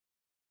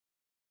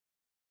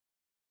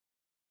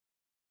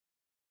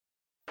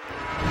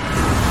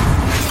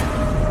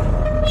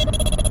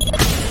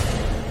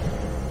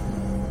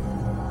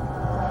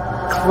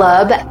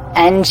Club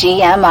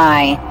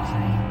NGMI.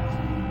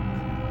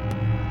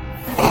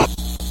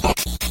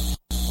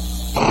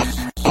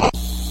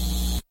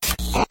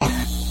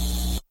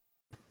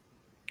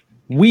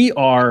 We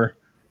are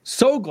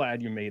so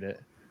glad you made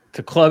it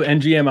to Club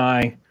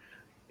NGMI.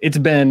 It's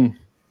been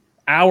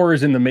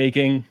hours in the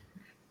making,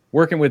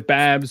 working with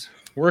Babs,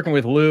 working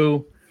with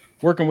Lou,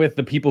 working with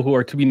the people who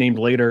are to be named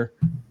later,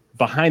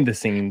 behind the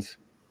scenes.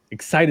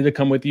 Excited to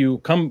come with you.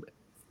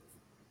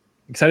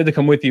 Excited to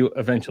come with you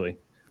eventually.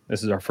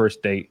 This is our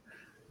first date.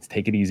 Let's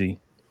take it easy.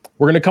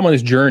 We're going to come on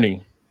this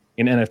journey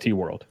in NFT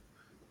world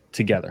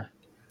together.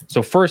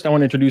 So first, I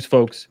want to introduce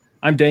folks.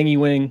 I'm Dangy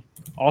Wing,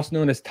 also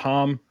known as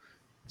Tom.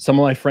 Some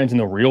of my friends in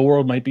the real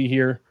world might be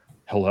here.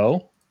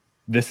 Hello.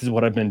 This is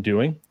what I've been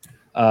doing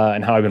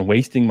and how I've been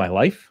wasting my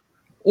life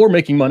or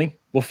making money.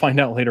 We'll find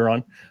out later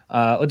on.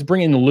 Let's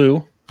bring in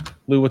Lou.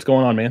 Lou, what's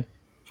going on, man?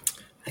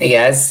 Hey,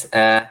 guys.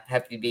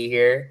 Happy to be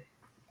here.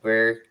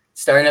 We're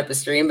starting up a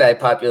stream by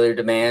popular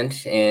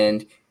demand,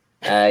 and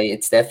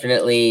it's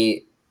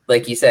definitely,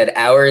 like you said,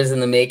 hours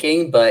in the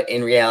making. But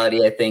in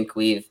reality, I think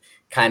we've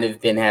kind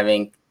of been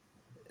having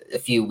a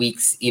few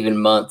weeks, even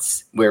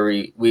months, where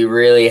we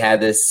really had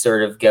this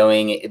sort of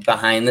going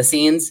behind the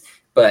scenes,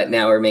 but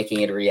now we're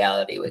making it a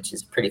reality, which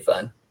is pretty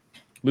fun.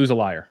 Lou's a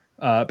liar.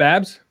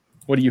 Babs,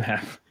 what do you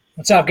have?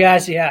 What's up,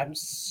 guys? Yeah, I'm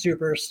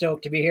super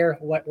stoked to be here.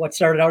 What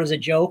started out as a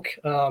joke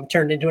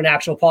turned into an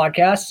actual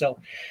podcast, so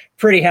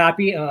pretty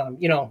happy.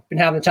 Been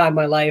having the time of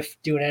my life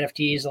doing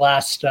NFTs the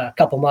last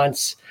couple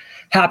months.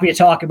 Happy to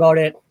talk about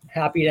it.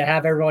 Happy to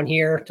have everyone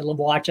here to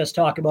watch us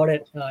talk about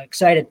it.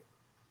 Excited.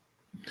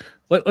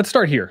 Let's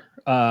start here.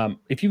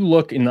 If you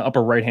look in the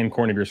upper right-hand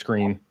corner of your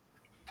screen,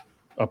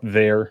 up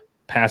there,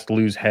 past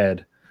Lou's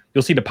head,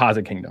 you'll see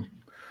Deposit Kingdom.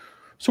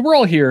 So we're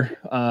all here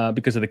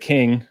because of the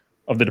king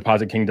of the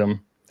Deposit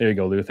Kingdom. There you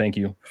go, Lou. Thank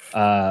you.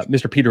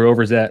 Mr. Peter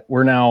Overzet.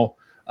 We're now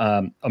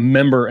a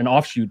member, an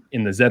offshoot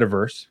in the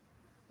Zetaverse,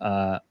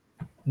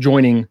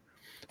 joining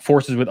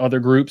forces with other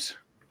groups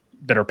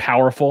that are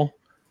powerful.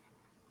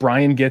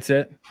 Brian gets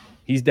it.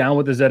 He's down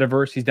with the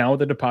Zetaverse. He's down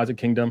with the Deposit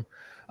Kingdom.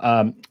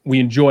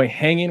 We enjoy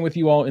hanging with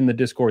you all in the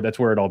Discord. That's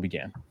where it all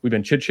began. We've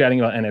been chit-chatting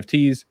about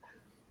NFTs.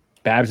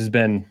 Babs has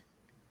been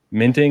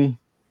minting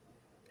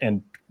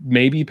and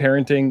maybe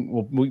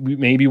parenting.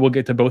 Maybe we'll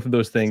get to both of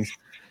those things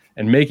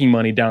and making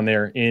money down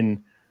there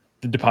in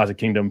the Deposit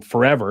Kingdom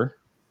forever.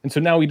 And so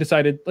now we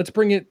decided, let's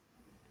bring it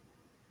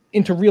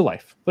into real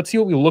life. Let's see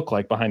what we look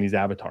like behind these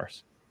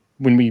avatars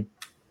when we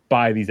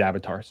buy these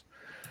avatars.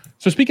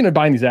 So speaking of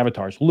buying these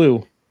avatars,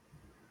 Lou,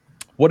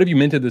 what have you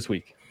minted this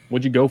week?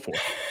 What'd you go for?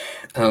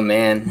 Oh,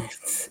 man.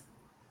 It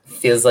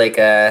feels like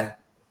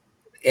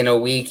in a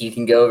week you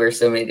can go over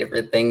so many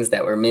different things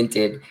that were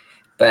minted.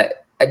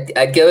 But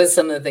I'd go with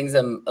some of the things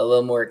I'm a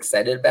little more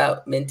excited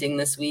about minting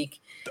this week.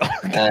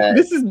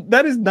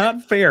 That is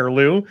not fair,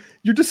 Lou.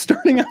 You're just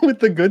starting out with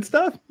the good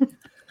stuff.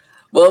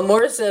 Well,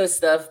 more so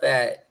stuff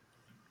that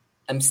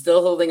I'm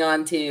still holding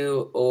on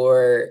to,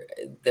 or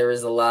there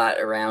was a lot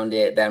around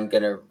it that I'm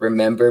going to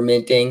remember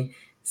minting.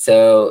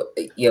 So,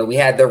 we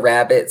had the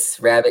Rabbit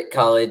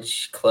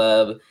College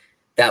Club.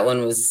 That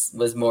one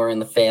was more on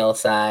the fail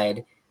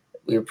side.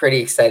 We were pretty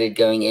excited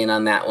going in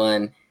on that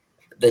one.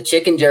 The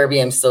Chicken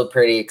Derby, I'm still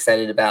pretty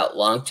excited about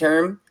long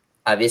term.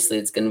 Obviously,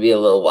 it's going to be a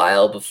little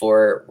while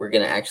before we're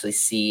going to actually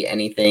see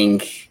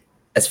anything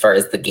as far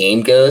as the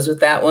game goes with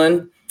that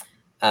one.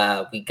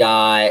 We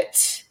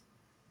got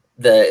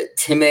the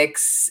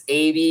Timix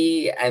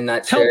AB. I'm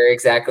not sure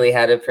exactly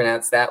how to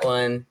pronounce that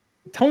one.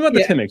 Tell me about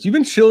the Timix. You've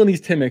been chilling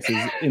these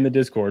Timixes in the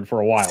Discord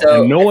for a while.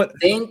 So I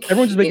think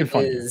everyone's just making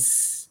fun. It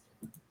was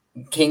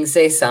King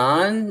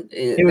Seisan.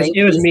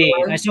 It was me.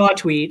 I saw a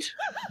tweet.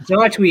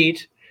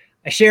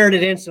 I shared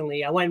it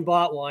instantly. I went and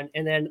bought one,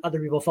 and then other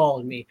people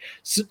followed me.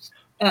 So,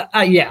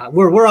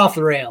 we're off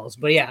the rails.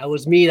 But yeah, it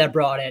was me that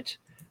brought it.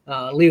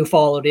 Lou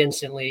followed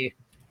instantly.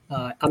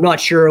 I'm not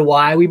sure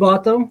why we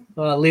bought them.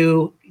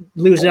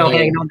 Lou's now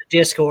hanging on the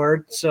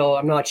Discord, so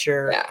I'm not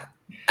sure. Yeah,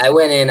 I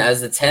went in. I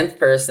was the 10th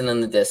person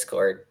on the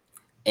Discord,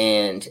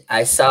 and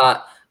I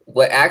saw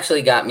what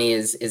actually got me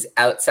is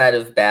outside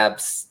of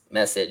Bab's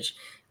message.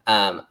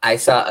 I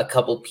saw a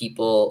couple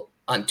people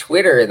on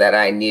Twitter that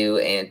I knew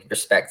and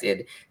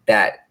respected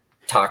that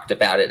talked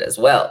about it as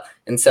well.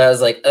 And so I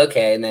was like,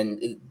 okay. And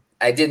then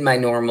I did my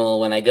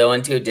normal, when I go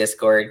into a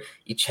Discord,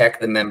 you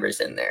check the members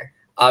in there.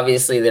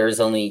 Obviously there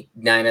was only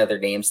 9 other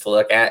names to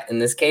look at in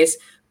this case,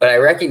 but I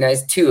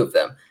recognized 2 of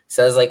them.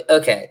 So I was like,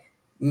 okay,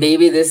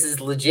 maybe this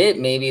is legit.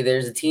 Maybe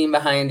there's a team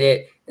behind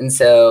it. And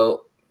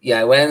so,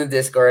 I went in the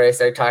Discord, I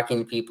started talking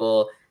to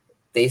people.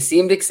 They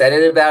seemed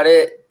excited about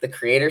it. The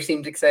creator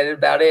seemed excited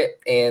about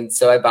it. And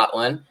so I bought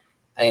one.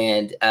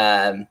 And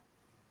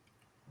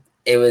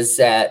it was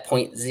at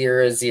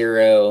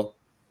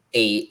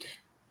 0.008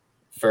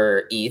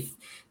 for ETH.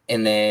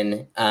 And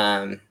then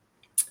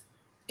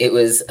it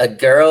was a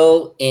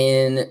girl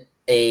in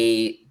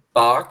a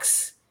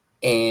box,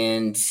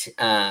 and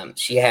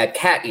she had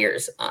cat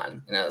ears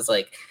on. And I was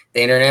like,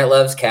 the internet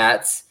loves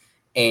cats.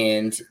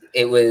 And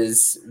it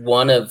was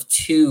one of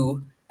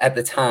 2 at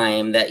the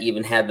time that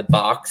even had the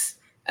box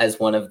as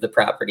one of the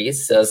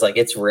properties. So I was like,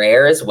 it's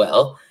rare as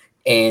well.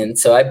 And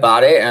so I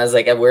bought it, and I was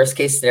like, at worst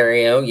case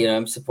scenario,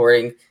 I'm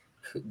supporting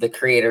the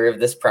creator of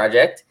this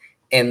project.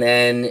 And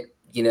then,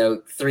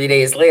 3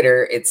 days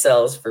later, it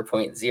sells for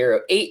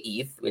 0.08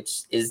 ETH,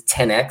 which is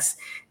 10x.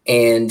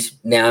 And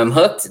now I'm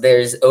hooked.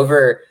 There's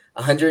over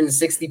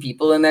 160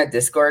 people in that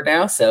Discord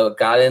now. So it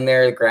got in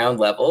there at ground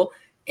level.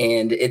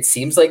 And it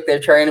seems like they're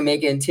trying to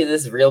make it into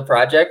this real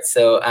project.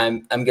 So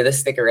I'm gonna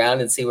stick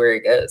around and see where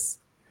it goes.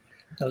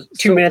 Those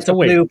 2 minutes of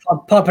Lou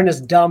pumping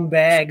his dumb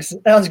bags.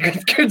 That was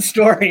a good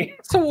story.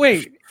 So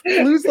wait,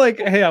 Lou's like,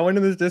 hey, I went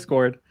to this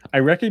Discord. I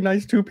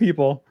recognized 2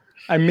 people.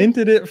 I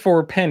minted it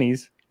for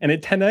pennies, and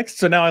it 10x.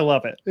 So now I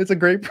love it. It's a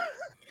great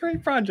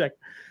project.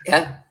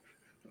 Yeah,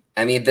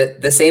 I mean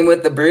the same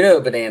with the Bruno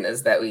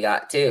bananas that we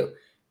got too.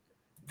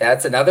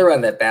 That's another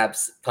one that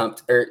Babs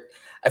pumped, or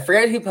I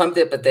forget who pumped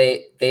it, but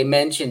they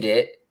mentioned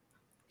it,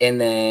 and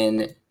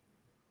then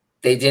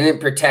they didn't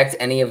protect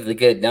any of the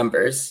good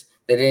numbers.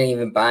 They didn't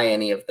even buy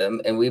any of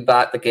them, and we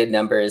bought the good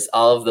numbers,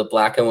 all of the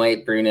black and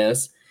white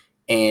Brunos,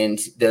 and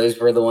those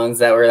were the ones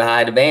that were the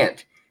high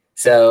demand.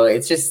 So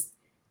it's just,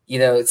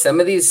 some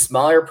of these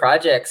smaller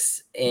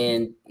projects,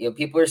 and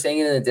people are saying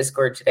it in the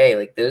Discord today,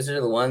 like those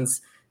are the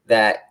ones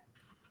that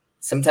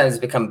sometimes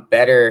become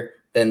better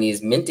than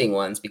these minting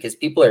ones because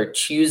people are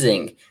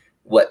choosing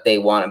what they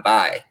want to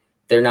buy.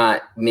 They're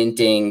not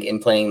minting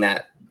and playing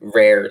that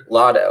rare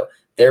lotto.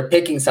 They're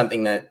picking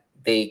something that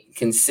they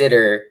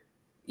consider,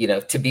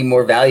 to be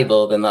more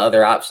valuable than the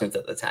other options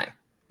at the time.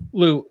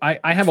 Lou,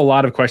 I have a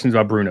lot of questions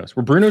about Brunos.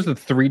 Were Brunos the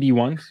 3D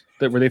ones?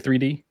 Were they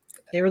 3D?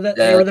 They were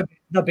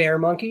the bear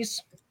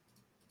monkeys.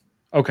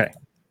 Okay.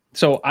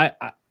 So I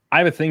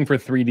have a thing for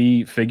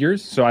 3D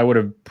figures, so I would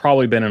have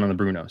probably been in on the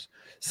Brunos.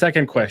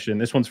 Second question,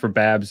 this one's for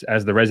Babs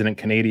as the resident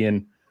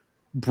Canadian.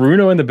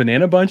 Bruno and the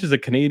Banana Bunch is a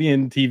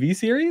Canadian TV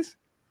series?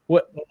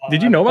 What?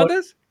 Did you know about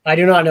this? I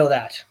do not know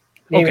that.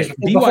 Okay,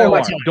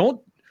 DYOR.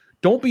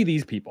 Don't be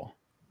these people.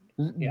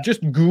 Yeah. Just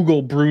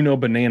Google Bruno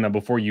Banana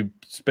before you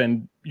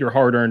spend your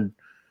hard-earned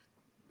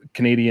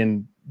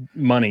Canadian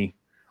money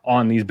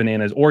on these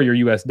bananas or your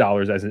US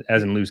dollars,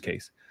 as in Lou's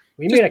case.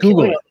 We made a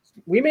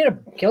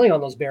killing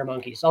on those bear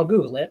monkeys. I'll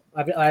Google it.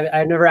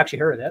 I've never actually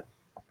heard of it.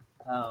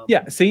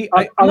 Yeah, see,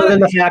 other than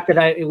the fact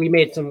that we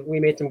made some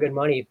good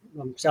money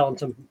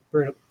selling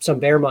some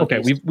bear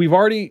monkeys. Okay, we've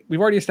already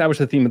established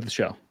the theme of the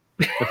show.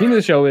 The theme of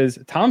the show is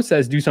Tom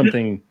says do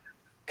something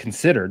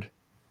considered.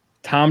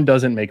 Tom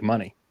doesn't make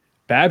money.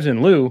 Babs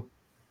and Lou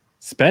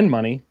spend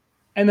money,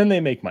 and then they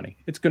make money.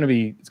 It's gonna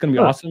be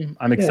awesome.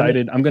 I'm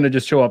excited. I'm gonna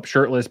just show up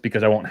shirtless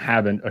because I won't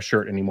have a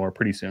shirt anymore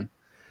pretty soon.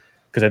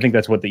 Because I think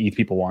that's what the ETH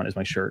people want is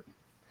my shirt.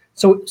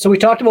 So we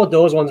talked about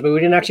those ones, but we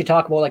didn't actually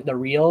talk about like the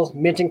real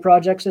minting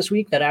projects this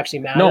week that actually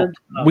mattered.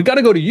 No, we got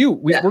to go to you.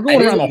 We're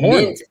going around the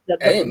horn.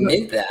 I didn't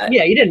mint that.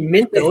 Yeah, you didn't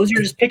mint those.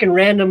 You're just picking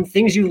random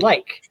things you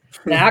like.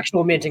 The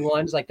actual minting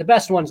ones, like the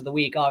best ones of the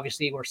week,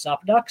 obviously, were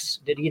Sup Ducks.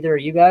 Did either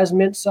of you guys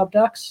mint Sup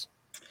Ducks?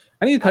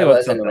 I need to tell you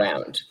about Sup Ducks.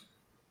 Around.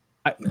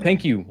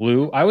 Thank you,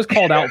 Lou. I was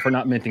called out for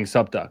not minting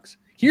Sup Ducks.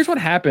 Here's what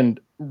happened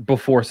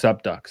before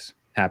Sup Ducks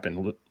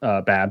happened,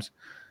 Babs.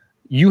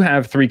 You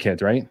have 3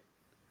 kids, right?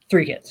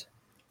 3 kids.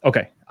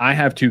 Okay. I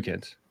have 2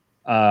 kids.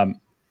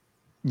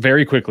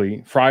 Very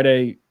quickly,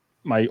 Friday,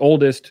 my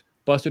oldest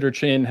busted her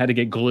chin, had to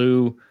get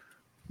glue,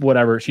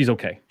 whatever. She's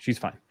okay. She's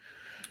fine.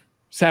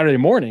 Saturday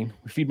morning,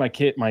 we feed my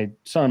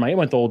son, my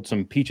 8-month-old,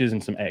 some peaches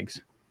and some eggs.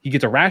 He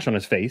gets a rash on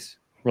his face.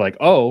 We're like,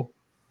 oh.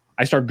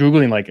 I start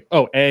Googling like,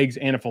 oh, eggs,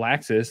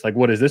 anaphylaxis. Like,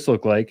 what does this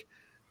look like?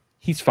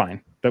 He's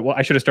fine. But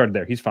I should have started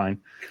there. He's fine.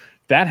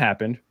 That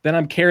happened. Then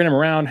I'm carrying him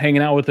around,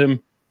 hanging out with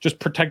him, just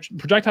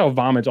projectile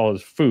vomits all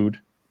his food,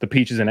 the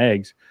peaches and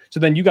eggs. So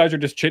then you guys are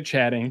just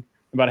chit-chatting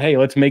about, hey,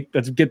 let's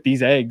get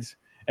these eggs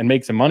and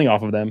make some money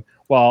off of them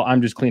while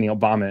I'm just cleaning up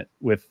vomit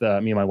with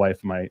me and my wife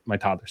and my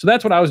toddler. So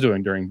that's what I was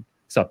doing during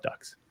Sup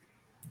Ducks.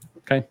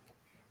 Okay.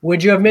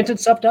 Would you have minted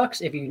Sup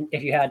Ducks if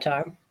you had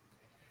time?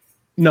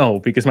 No,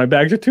 because my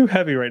bags are too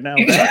heavy right now.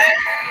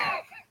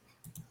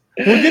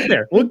 We'll get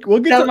there. We'll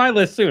get to my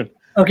list soon.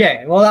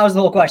 Okay, well, that was the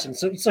whole question.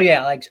 So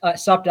yeah, like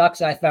Sup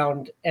Ducks, I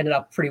found ended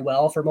up pretty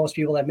well for most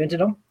people that minted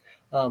them.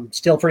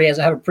 Still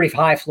have a pretty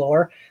high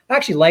floor. I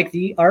actually like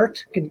the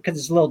art because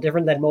it's a little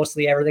different than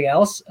mostly everything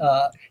else.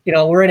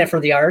 We're in it for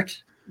the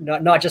art,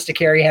 not just to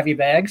carry heavy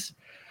bags.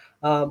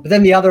 But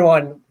then the other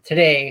one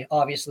today,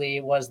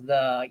 obviously, was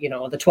the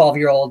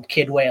 12-year-old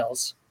kid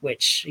whales,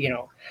 which,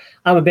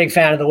 I'm a big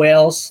fan of the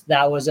whales.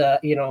 That was a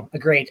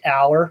great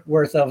hour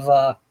worth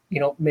of,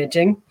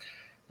 minting.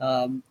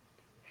 Tom,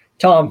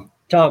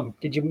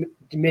 did you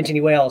mint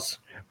any whales?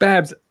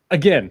 Babs,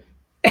 again,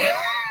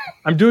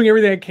 I'm doing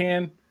everything I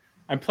can.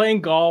 I'm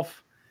playing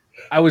golf.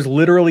 I was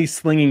literally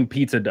slinging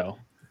pizza dough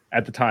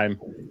at the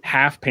time,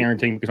 half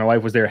parenting because my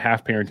wife was there,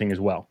 half parenting as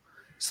well.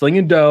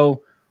 Slinging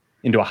dough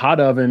into a hot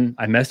oven.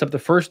 I messed up the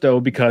first dough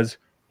because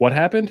what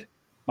happened?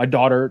 My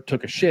daughter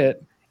took a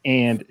shit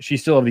and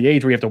she's still of the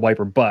age where you have to wipe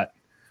her butt.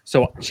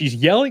 So she's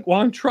yelling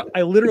while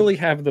I literally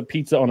have the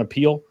pizza on a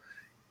peel.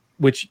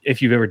 which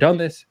if you've ever done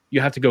this,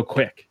 you have to go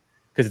quick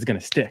because it's going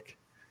to stick.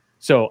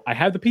 So I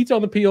have the pizza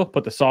on the peel,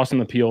 put the sauce on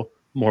the peel,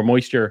 more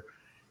moisture.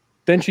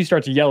 Then she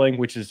starts yelling,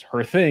 which is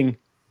her thing.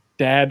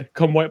 Dad,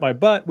 come wipe my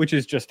butt, which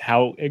is just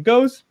how it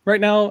goes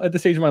right now at the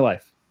stage of my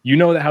life. You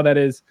know how that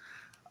is.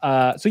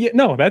 So yeah,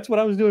 no, that's what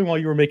I was doing while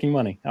you were making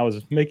money. I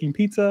was making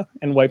pizza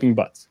and wiping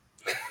butts.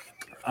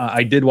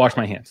 I did wash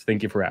my hands.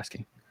 Thank you for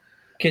asking.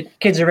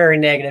 Kids are very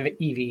negative,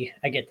 Evie.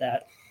 I get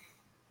that.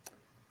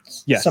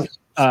 Yes.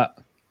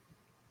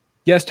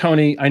 Yes,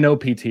 Tony. I know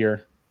Pete's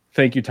here.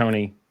 Thank you,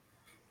 Tony.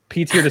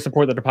 Pete's here to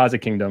support the Deposit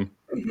Kingdom.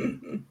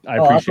 I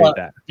appreciate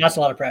that. That's a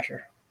lot of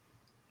pressure.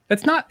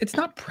 It's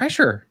not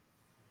pressure.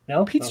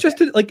 No, Pete's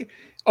just okay.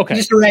 He's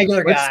just a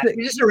regular guy.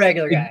 He's just a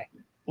regular guy.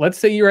 Let's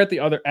say you're at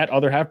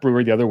Other Half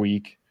Brewery the other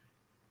week,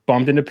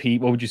 bumped into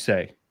Pete. What would you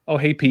say? Oh,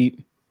 hey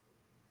Pete,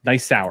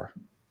 nice sour.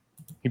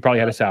 He probably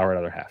had a sour at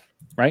Other Half,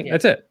 right? Yeah.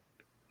 That's it.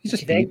 He's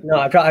just Pete. No,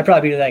 I'd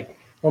probably be like,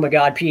 oh my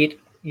God, Pete,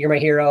 you're my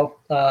hero.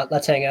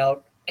 Let's hang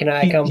out. Can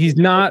I come? He's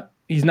not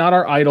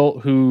our idol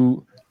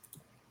who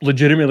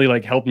legitimately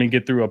like helped me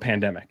get through a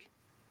pandemic.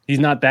 He's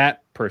not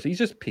that person. He's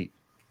just Pete.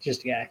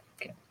 Just a guy.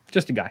 Okay.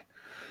 Just a guy.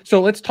 So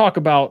let's talk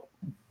about,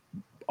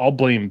 I'll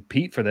blame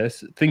Pete for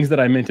this, things that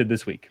I minted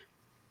this week.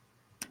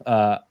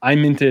 I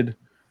minted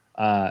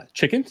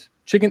chickens.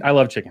 I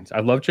love chickens.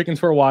 I've loved chickens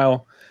for a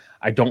while.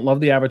 I don't love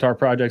the avatar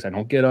projects. I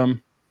don't get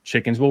them.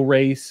 Chickens will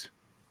race.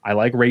 I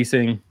like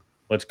racing.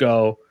 Let's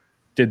go.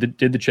 Did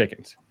the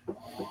chickens.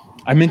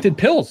 I minted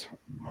pills.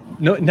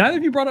 No, neither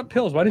of you brought up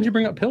pills. Why didn't you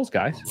bring up pills,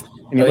 guys?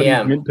 Anybody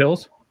mint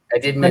pills? I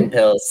did mint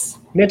pills.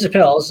 Minted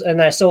pills,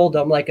 and I sold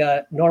them like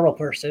a normal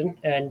person,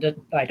 and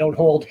I don't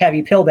hold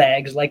heavy pill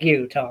bags like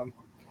you, Tom.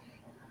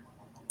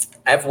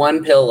 I have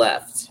one pill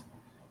left.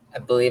 I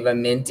believe I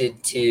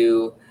minted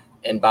 2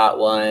 and bought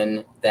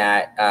one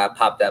that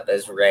popped up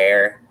as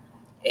rare.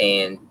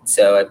 And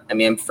so,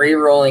 I'm free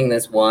rolling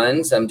this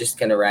one, so I'm just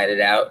going to ride it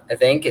out, I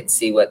think, and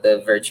see what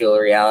the virtual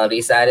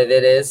reality side of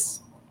it is.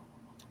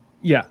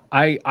 Yeah,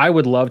 I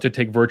would love to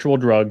take virtual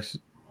drugs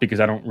because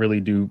I don't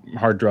really do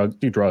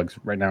drugs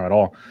right now at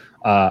all.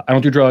 I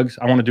don't do drugs.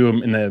 I want to do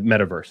them in the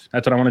metaverse.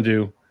 That's what I want to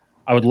do.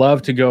 I would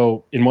love to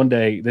go in one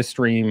day, this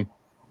stream,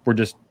 we're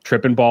just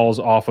tripping balls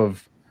off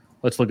of,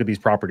 let's look at these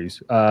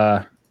properties.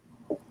 What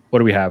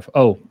do we have?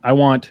 Oh, I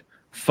want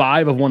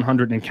 5 of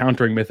 100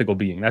 encountering mythical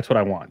being. That's what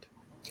I want.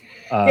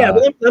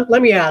 But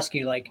let me ask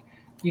you, like,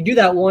 you do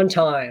that one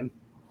time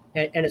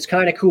and it's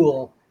kind of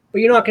cool,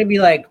 but you're not going to be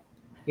like,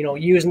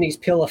 using these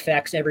pill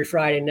effects every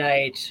Friday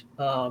night,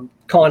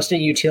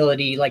 constant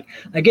utility. Like,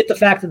 I get the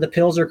fact that the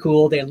pills are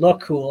cool, they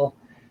look cool,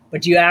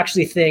 but do you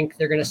actually think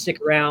they're going to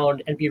stick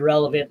around and be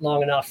relevant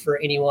long enough for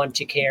anyone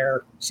to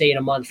care, say, in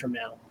a month from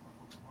now?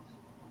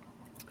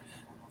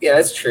 Yeah,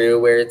 that's true.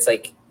 Where it's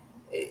like,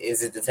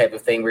 is it the type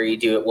of thing where you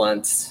do it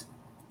once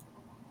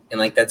and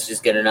like that's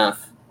just good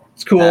enough?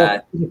 It's cool.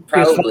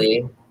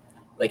 Probably.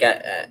 Like,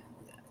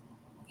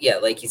 yeah,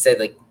 like you said,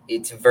 like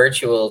it's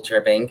virtual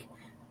tripping.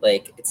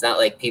 Like, it's not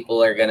like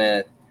people are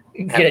gonna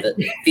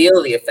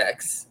feel the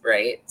effects,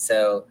 right?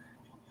 So,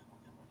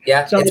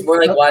 yeah, it's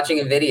more like watching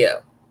a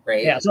video,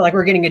 right? Yeah, so like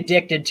we're getting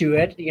addicted to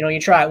it. You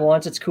try it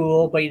once, it's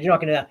cool, but you're not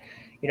gonna,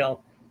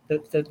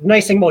 the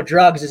nice thing about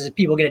drugs is if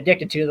people get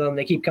addicted to them,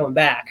 they keep coming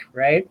back,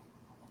 right?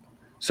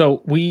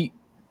 So we're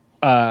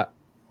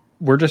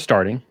just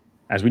starting,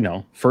 as we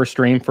know. First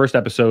stream, first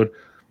episode.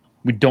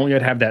 We don't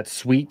yet have that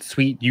sweet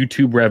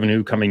YouTube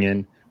revenue coming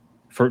in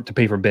to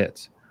pay for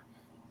bits.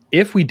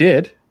 If we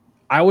did,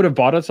 I would have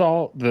bought us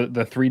all the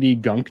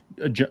 3D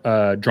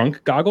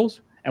drunk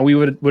goggles, and we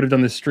would have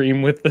done the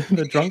stream with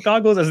the drunk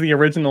goggles as the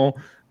original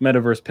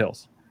metaverse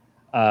pills.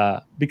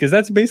 Because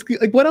that's basically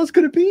like, what else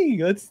could it be?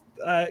 That's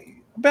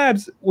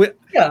Babs.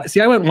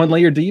 See, I went 1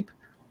 layer deep.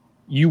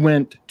 You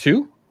went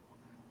 2.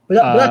 But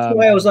that's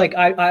why I was like,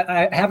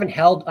 I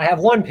have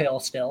 1 pill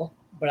still,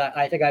 but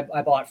I think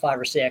I bought 5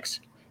 or 6.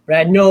 But I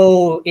had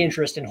no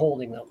interest in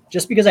holding them,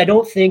 just because I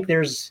don't think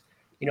there's,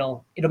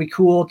 it'll be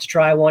cool to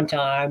try one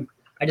time.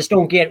 I just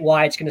don't get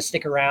why it's going to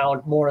stick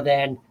around more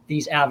than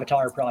these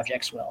avatar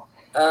projects will.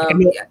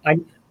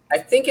 I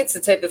think it's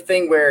the type of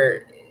thing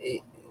where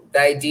the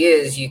idea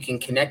is you can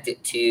connect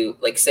it to,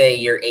 like, say,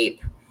 your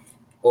ape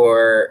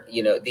or,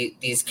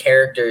 these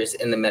characters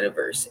in the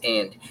metaverse,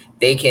 and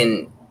they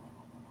can,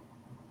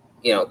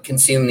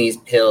 consume these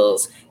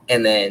pills,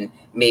 and then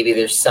maybe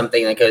there's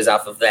something that goes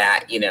off of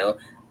that,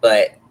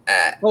 but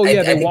I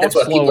think that's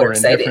what people are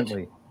excited.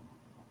 Differently.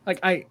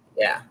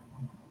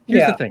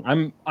 Here's the thing.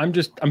 I'm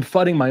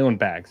fudding my own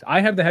bags. I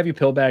have the heavy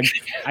pill bag.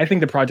 I think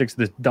the project's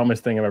the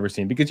dumbest thing I've ever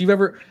seen, because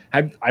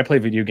I play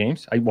video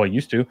games. I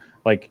used to,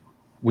 like,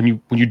 when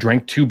you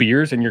drank 2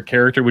 beers and your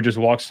character would just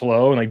walk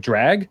slow and like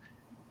drag,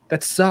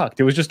 that sucked.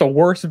 It was just a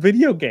worse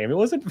video game. It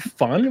wasn't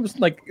fun. It was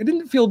like, it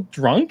didn't feel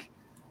drunk.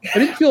 I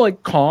didn't feel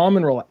like calm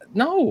and relaxed.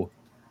 No.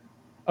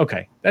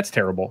 Okay, that's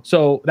terrible.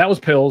 So that was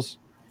pills.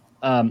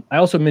 I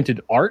also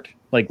minted art,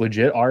 like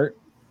legit art.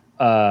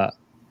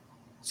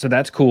 So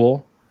that's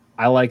cool.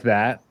 I like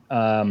that.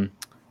 I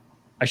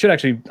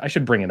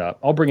should bring it up.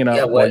 I'll bring it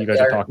up while you guys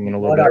are talking in a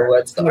little bit.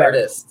 What's the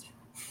artist?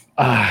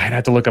 I'd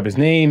have to look up his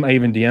name. I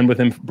even DM'd with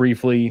him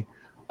briefly.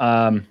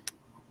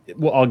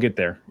 Well, I'll get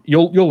there.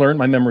 You'll learn.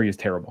 My memory is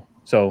terrible,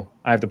 so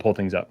I have to pull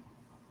things up.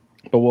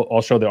 But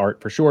I'll show the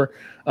art for sure.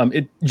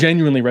 It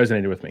genuinely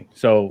resonated with me.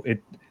 So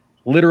it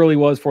literally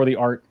was for the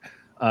art.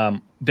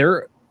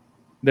 There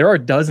are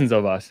dozens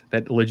of us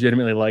that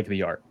legitimately like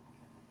the art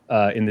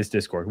in this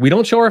Discord. We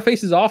don't show our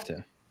faces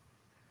often,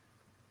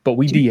 but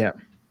we DM.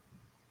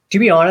 To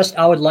be honest,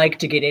 I would like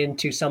to get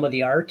into some of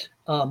the art.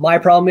 My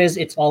problem is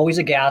it's always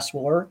a gas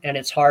war, and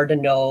it's hard to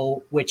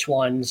know which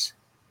ones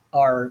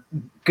are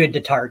good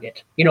to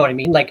target. You know what I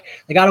mean? Like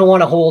I don't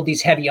want to hold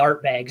these heavy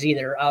art bags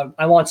either.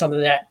 I want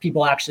something that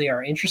people actually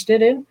are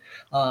interested in.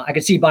 I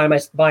could see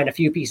buying a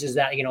few pieces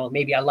that, you know,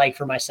 maybe I like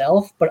for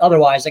myself, but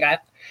otherwise, like I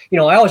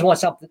always want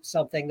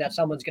something that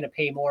someone's going to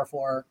pay more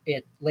for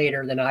it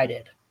later than I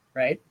did.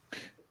 Right.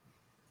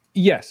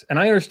 Yes. And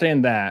I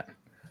understand that.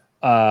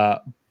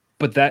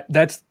 But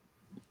that's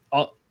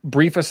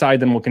brief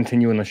aside, then we'll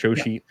continue in the show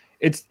sheet.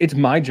 It's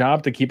my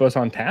job to keep us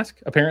on task,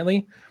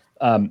 apparently.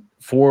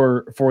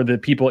 For the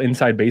people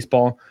inside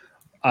baseball,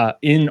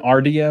 in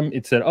RDM,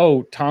 it said,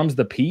 "Oh, Tom's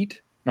the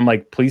Pete." I'm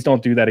like, please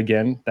don't do that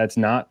again. That's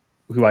not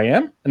who I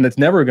am, and that's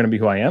never going to be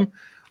who I am.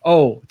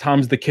 Oh,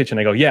 Tom's the kitchen.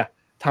 I go, yeah,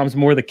 Tom's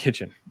more the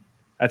kitchen.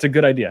 That's a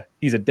good idea.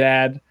 He's a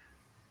dad,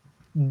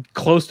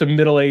 close to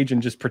middle age,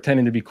 and just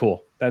pretending to be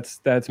cool.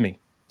 That's me.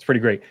 It's pretty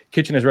great.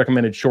 Kitchen has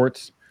recommended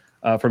shorts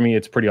for me.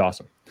 It's pretty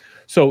awesome.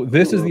 So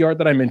this is the art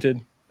that I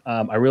minted.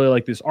 I really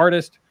like this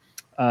artist.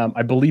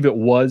 I believe it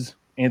was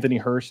Anthony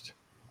Hurst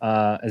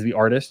as the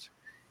artist.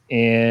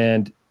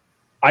 And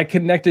I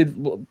connected,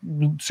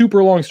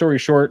 super long story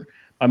short,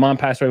 my mom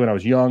passed away when I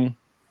was young.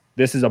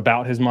 This is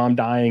about his mom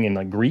dying and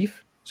like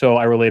grief. So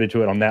I related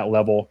to it on that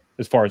level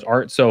as far as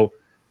art. So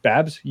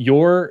Babs,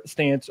 your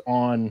stance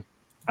on,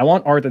 I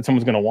want art that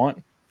someone's going to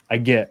want, I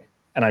get,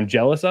 and I'm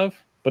jealous of,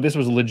 but this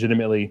was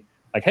legitimately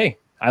like, hey,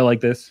 I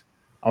like this.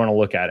 I want to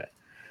look at it.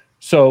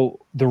 So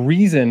the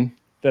reason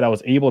that I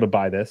was able to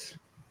buy this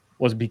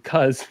was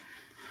because,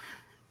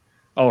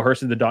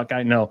 Hurst is the dot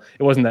guy. No,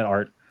 it wasn't that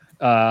art.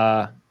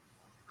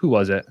 Who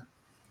was it?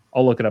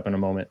 I'll look it up in a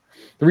moment.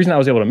 The reason I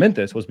was able to mint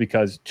this was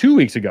because 2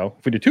 weeks ago,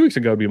 if we did 2 weeks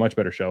ago, it'd be a much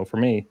better show for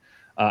me.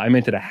 I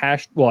minted a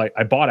hash. Well,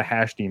 I bought a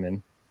hash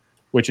demon,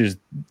 which is,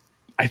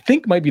 I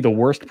think might be the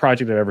worst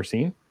project I've ever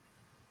seen.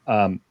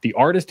 The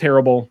art is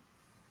terrible.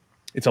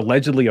 It's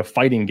allegedly a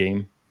fighting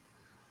game,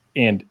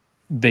 and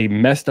they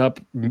messed up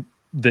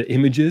the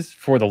images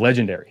for the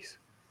legendaries.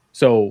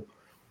 So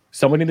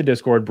somebody in the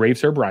Discord, Brave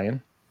Sir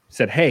Brian,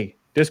 said, hey,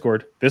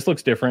 Discord, this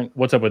looks different.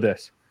 What's up with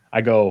this?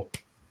 I go,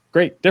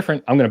 great,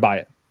 different. I'm going to buy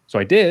it. So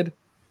I did.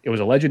 It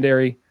was a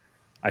legendary.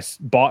 I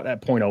bought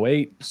at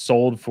 0.08,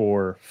 sold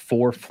for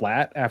 4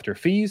 flat after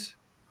fees,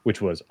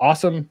 which was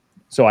awesome.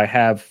 So I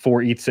have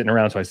 4 ETH sitting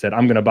around. So I said,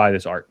 I'm going to buy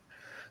this art.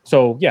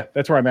 So yeah,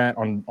 that's where I'm at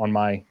on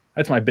my,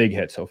 that's my big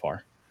hit so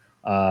far.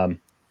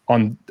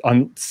 When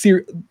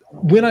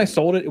I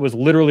sold it, it was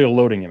literally a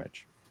loading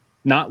image,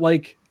 not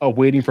like a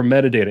waiting for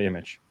metadata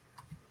image.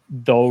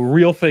 The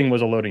real thing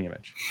was a loading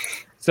image.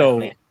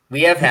 So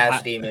we have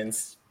hash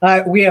demons.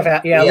 We have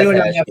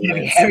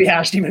heavy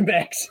hash demon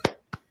bags.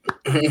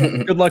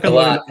 Good luck on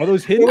loading. Are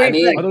those hidden?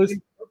 Are those?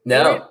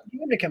 No.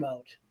 To come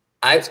out.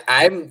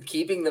 I'm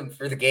keeping them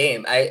for the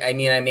game. I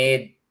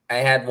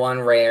had one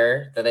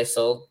rare that I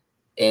sold,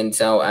 and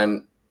so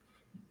I'm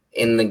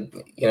in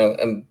the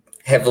I'm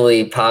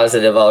heavily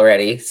positive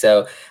already.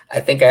 So I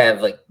think I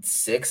have like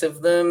 6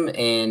 of them,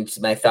 and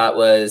my thought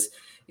was,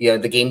 the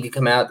game could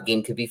come out, the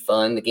game could be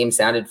fun. The game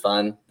sounded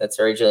fun. That's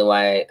originally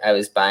why I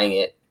was buying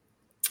it.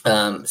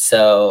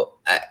 So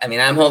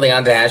I'm holding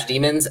on to hash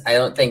demons. I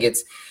don't think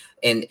it's,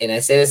 and I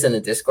say this in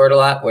the Discord a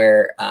lot,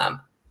 where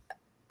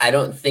I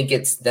don't think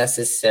it's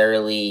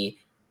necessarily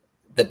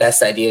the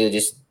best idea to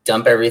just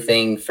dump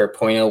everything for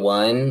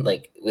 0.01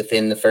 like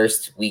within the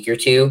first week or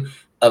two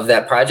of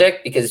that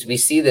project, because we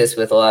see this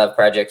with a lot of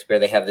projects where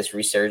they have this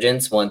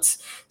resurgence once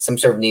some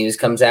sort of news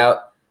comes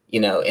out,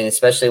 and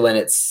especially when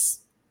it's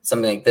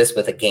something like this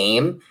with a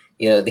game.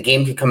 The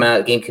game could come out,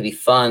 the game could be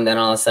fun, then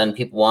all of a sudden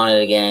people want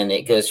it again.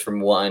 It goes from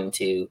 1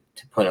 to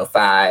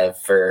 0.05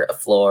 for a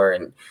floor,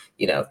 and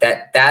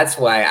that's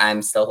why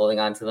I'm still holding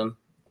on to them.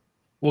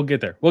 We'll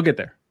get there.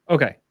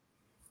 Okay.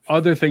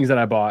 Other things that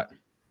I bought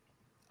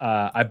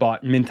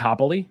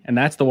Mintopoly, and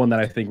that's the one that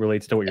I think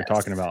relates to what you're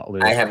talking about,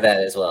 Lou. I have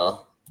that as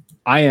well.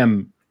 I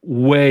am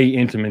way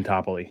into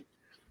Mintopoly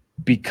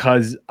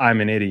because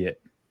I'm an idiot,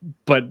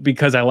 but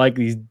because I like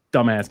these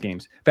dumbass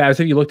games. Babs,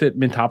 have you looked at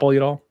Mintopoly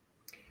at all?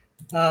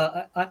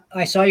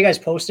 I saw you guys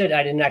post it.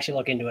 I didn't actually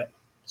look into it.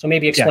 So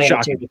maybe explain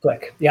it to me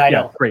quick. Yeah, I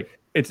know. Great.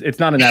 It's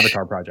not an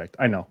avatar project.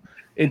 I know.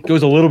 It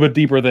goes a little bit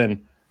deeper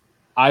than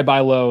I buy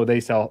low, I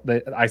sell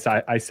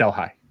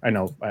high. I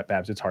know,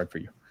 Babs, it's hard for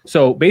you.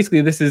 So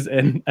basically this is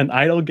an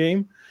idle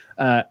game.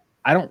 I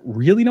don't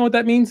really know what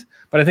that means,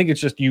 but I think it's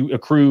just you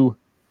accrue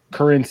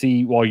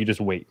currency while you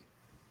just wait.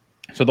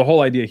 So the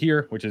whole idea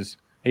here, which is,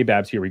 hey,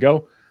 Babs, here we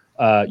go.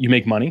 You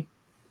make money,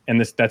 and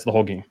that's the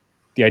whole game.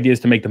 The idea is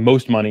to make the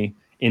most money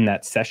in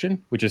that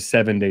session, which is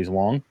 7 days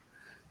long.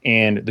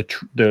 And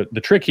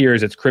the trick here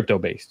is it's crypto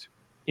based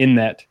in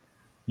that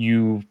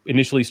you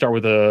initially start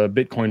with a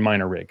Bitcoin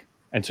miner rig.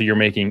 And so you're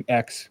making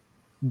X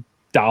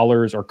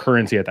dollars or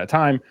currency at that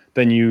time.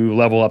 Then you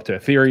level up to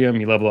Ethereum,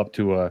 you level up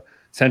to a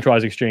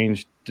centralized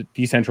exchange,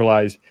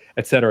 decentralized,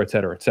 et cetera, et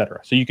cetera, et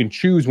cetera. So you can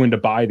choose when to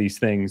buy these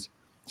things.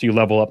 So you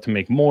level up to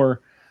make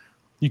more.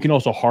 You can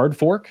also hard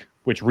fork,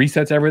 which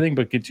resets everything,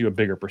 but gets you a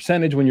bigger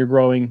percentage when you're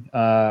growing.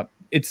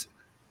 It's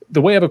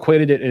the way I've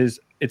equated it is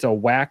it's a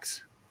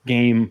wax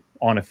game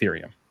on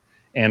Ethereum.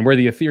 And where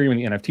the Ethereum and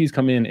the NFTs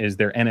come in is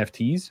they're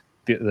NFTs.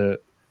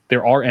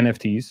 There are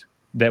NFTs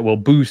that will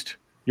boost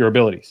your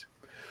abilities.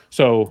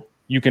 So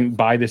you can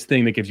buy this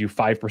thing that gives you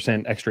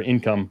 5% extra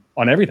income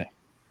on everything,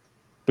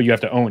 but you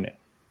have to own it.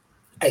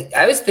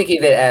 I was thinking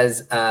of it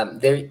as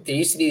there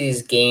used to be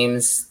these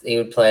games that you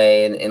would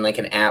play in like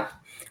an app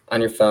on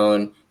your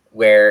phone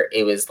where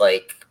it was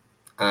like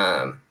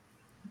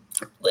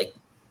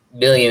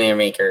Millionaire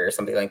Maker or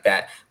something like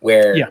that,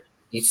 where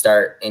you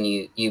start and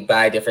you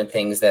buy different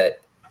things that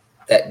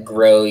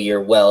grow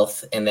your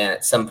wealth, and then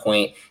at some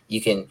point you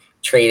can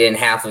trade in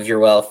half of your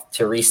wealth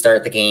to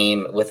restart the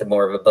game with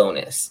more of a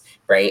bonus,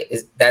 right?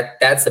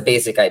 That's the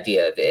basic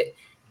idea of it.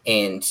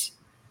 And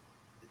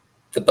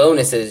the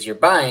bonuses you're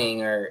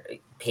buying are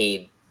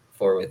paid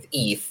for with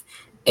ETH.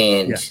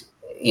 And,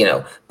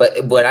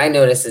 but what I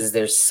notice is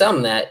there's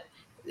some that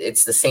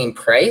it's the same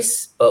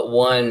price, but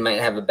one might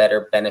have a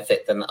better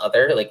benefit than the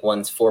other. Like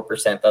one's 4%,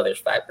 the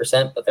other's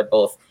 5%, but they're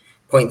both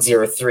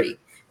 0.03.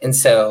 And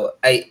so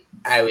I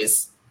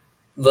was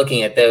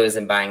looking at those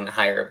and buying the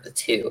higher of the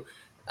two.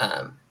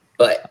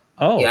 But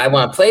I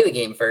want to play the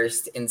game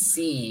first and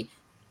see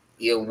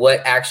what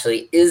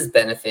actually is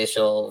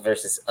beneficial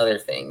versus other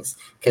things.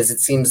 Because it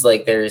seems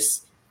like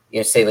there's,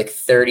 say like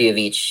 30 of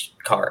each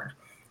card.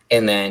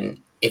 And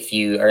then if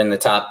you are in the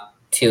top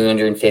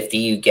 250,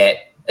 you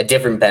get a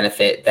different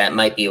benefit that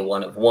might be a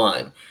one of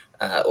one,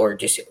 or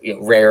just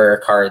rarer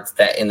cards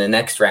that in the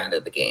next round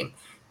of the game.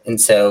 And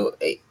so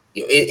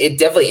it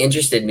definitely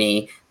interested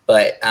me,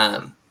 but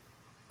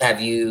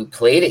have you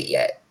played it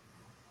yet?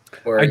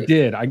 Or... I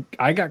did.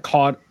 I got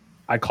caught.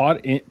 I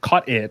caught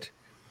it,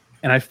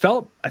 and I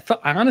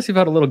honestly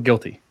felt a little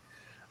guilty,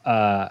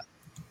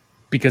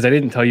 because I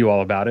didn't tell you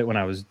all about it when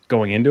I was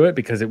going into it,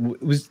 because it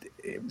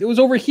was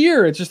over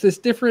here. It's just this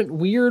different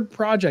weird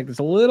project. It's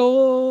a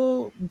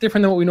little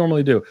different than what we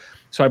normally do.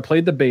 So I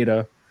played the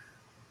beta.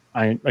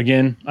 I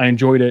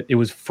enjoyed it. It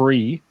was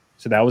free,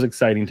 so that was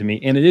exciting to me,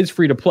 and it is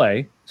free to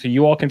play. So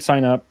you all can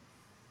sign up.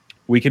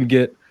 We can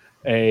get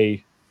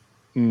a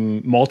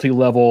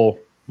multi-level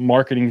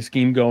marketing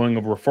scheme going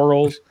of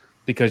referrals,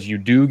 because you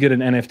do get an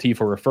NFT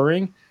for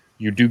referring.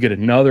 You do get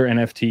another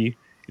NFT.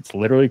 It's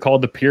literally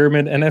called the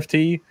Pyramid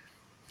NFT.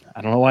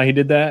 I don't know why he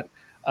did that.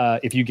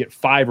 If you get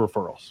 5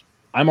 referrals.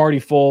 I'm already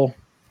full.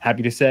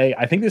 Happy to say.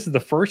 I think this is the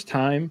first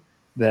time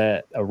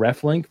that a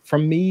ref link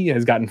from me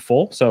has gotten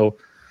full. So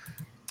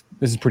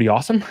this is pretty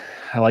awesome.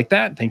 I like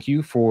that. Thank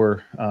you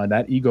for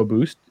that ego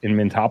boost in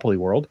Mintopoly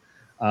world.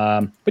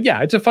 But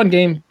yeah, it's a fun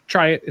game.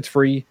 Try it. It's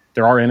free.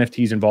 There are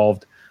NFTs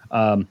involved.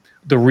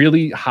 The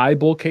really high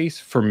bull case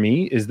for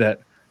me is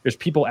that there's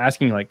people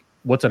asking, like,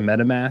 what's a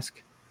MetaMask?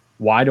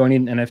 Why do I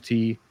need an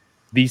NFT?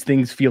 These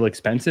things feel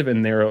expensive,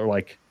 and they're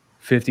like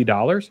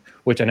 $50,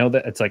 which I know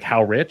that it's like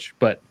how rich,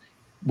 but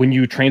when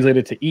you translate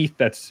it to ETH,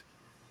 that's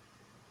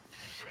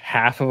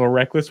half of a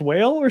reckless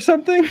whale or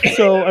something.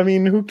 So, I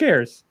mean, who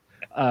cares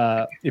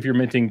if you're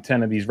minting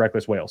 10 of these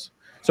reckless whales?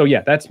 So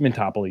yeah, that's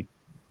Mintopoly.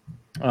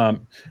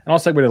 And I'll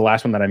segue to the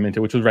last one that I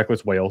minted, which was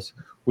Reckless Whales,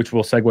 which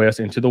will segue us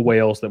into the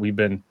whales that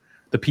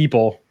the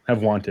people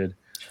have wanted.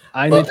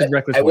 Minted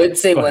Reckless Whales. I would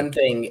say one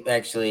thing,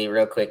 actually,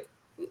 real quick,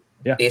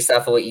 based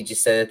off of what you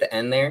just said at the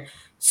end there.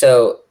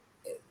 So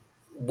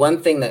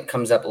one thing that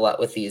comes up a lot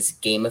with these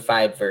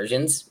gamified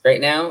versions right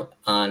now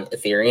on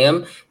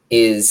Ethereum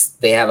is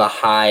they have a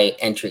high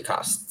entry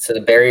cost. So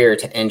the barrier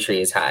to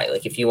entry is high.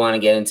 Like if you want to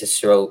get into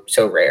so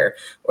rare,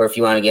 or if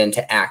you want to get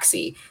into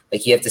Axie,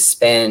 like you have to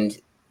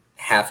spend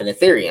half an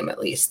Ethereum at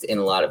least in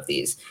a lot of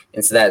these.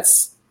 And so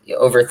that's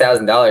over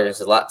 $1,000 is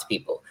a lot to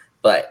people.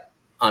 But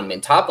on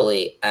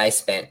Mintopoly, I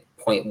spent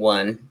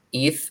 0.1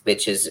 ETH,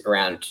 which is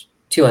around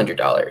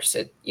 $200.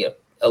 So,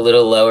 a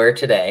little lower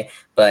today,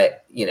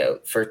 but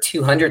for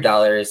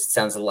 $200, it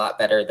sounds a lot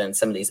better than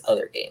some of these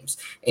other games.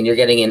 And you're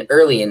getting in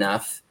early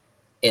enough,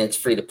 and it's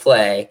free to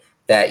play,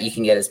 that you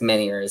can get as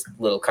many or as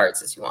little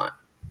cards as you want.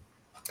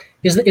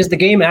 Is the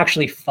game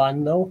actually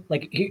fun though?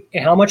 Like,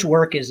 how much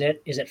work is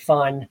it? Is it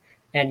fun?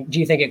 And do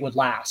you think it would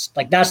last?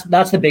 Like that's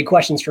the big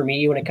questions for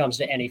me when it comes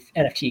to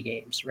NFT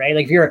games, right?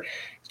 Like if you're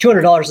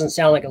 $200 doesn't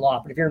sound like a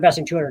lot, but if you're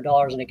investing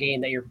 $200 in a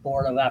game that you're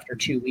bored of after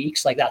 2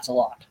 weeks, like that's a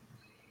lot.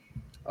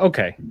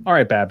 Okay. All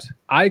right, Babs.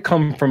 I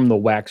come from the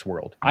wax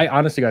world. I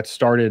honestly got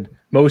started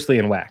mostly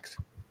in wax.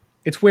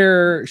 It's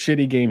where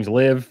shitty games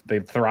live, they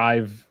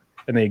thrive,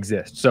 and they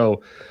exist.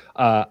 So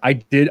I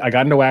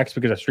got into wax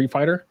because of Street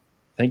Fighter.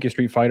 Thank you,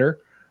 Street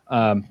Fighter.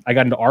 I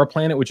got into Our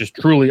Planet, which is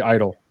truly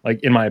idle,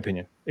 like in my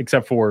opinion,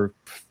 except for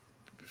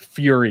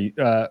fury,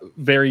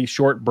 very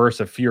short bursts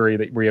of fury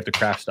where you have to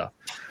craft stuff.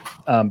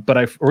 But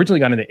I originally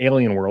got into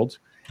Alien Worlds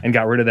and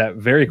got rid of that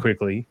very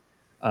quickly.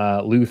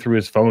 Lou threw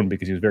his phone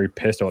because he was very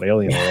pissed about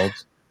Alien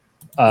Worlds.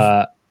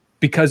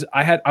 Because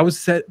I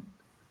was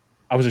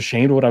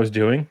ashamed of what I was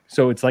doing.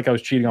 So it's like I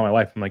was cheating on my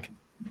life. I'm like,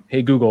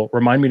 hey, Google,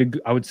 remind me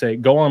I would say,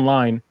 go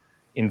online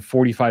in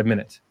 45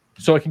 minutes.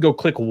 So I could go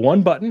click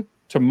one button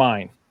to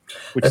mine.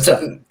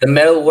 The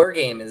Metal War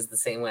game is the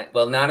same way.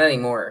 Well, not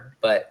anymore,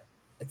 but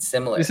it's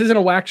similar. This isn't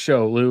a wax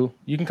show, Lou.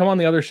 You can come on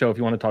the other show if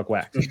you want to talk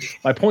wax.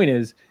 My point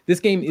is, this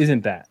game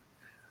isn't that.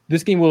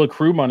 This game will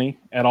accrue money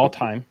at all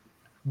time,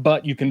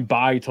 but you can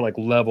buy to like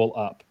level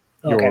up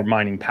your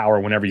mining power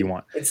whenever you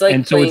want. It's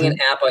like playing an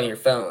app on your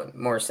phone,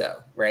 more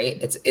so, right?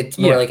 It's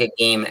more like a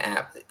game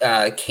app.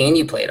 Can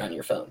you play it on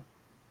your phone?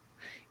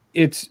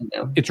 It's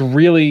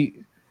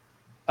really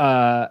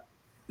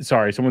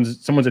sorry,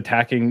 someone's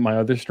attacking my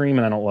other stream,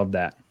 and I don't love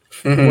that.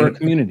 We're a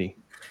community.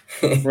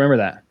 Remember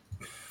that.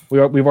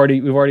 We've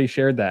already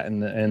shared that in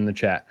the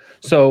chat.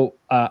 So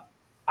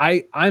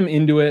I'm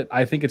into it.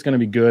 I think it's going to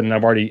be good, and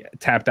I've already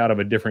tapped out of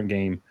a different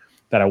game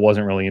that I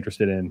wasn't really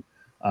interested in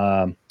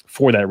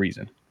for that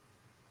reason.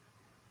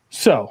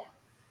 So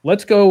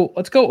let's go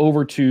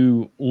over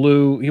to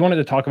Lou. He wanted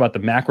to talk about the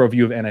macro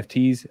view of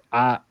NFTs.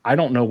 I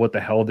don't know what the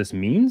hell this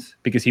means,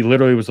 because he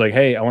literally was like,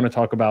 hey, I want to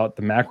talk about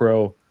the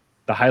macro,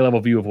 the high level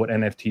view of what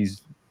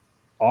NFTs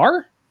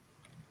are,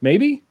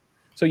 maybe.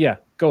 So yeah,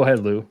 go ahead,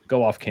 Lou.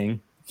 Go off,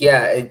 King.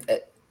 Yeah,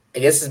 I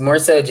guess it's more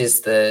so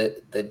just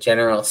the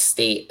general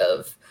state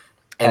of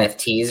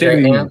NFTs right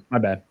now. My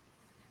bad.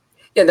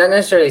 Yeah, not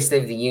necessarily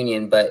State of the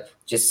Union, but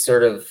just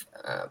sort of,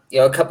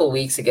 a couple of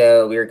weeks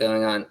ago, we were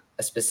going on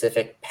a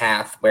specific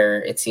path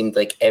where it seemed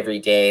like every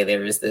day there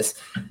was it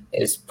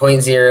was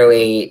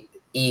 0.08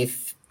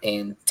 ETH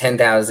and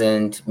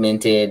 10,000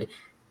 minted,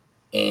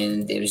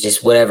 and it was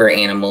just whatever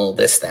animal,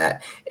 this,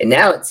 that. And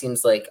now it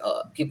seems like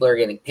people are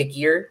getting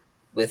pickier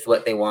with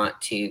what they want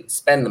to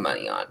spend the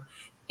money on.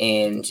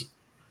 And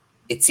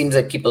it seems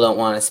like people don't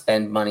want to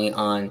spend money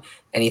on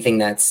anything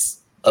that's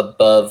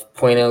above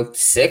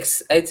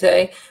 0.06, I'd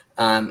say,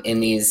 in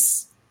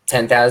these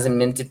 10,000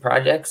 minted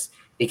projects,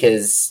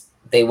 because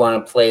they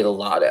want to play the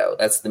lotto.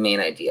 That's the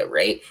main idea,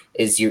 right?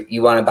 Is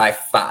you want to buy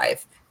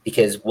 5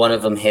 because one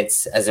of them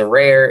hits as a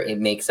rare, it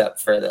makes up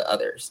for the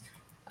others.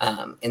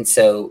 And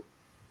so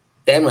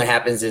then what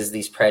happens is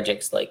these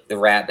projects like the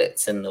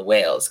rabbits and the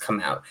whales come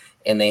out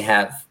and they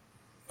have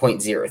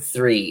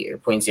 0.03 or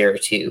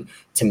 0.02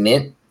 to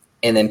mint.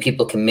 And then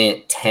people can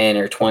mint 10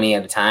 or 20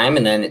 at a time.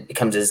 And then it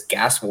becomes this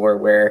gas war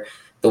where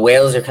the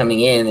whales are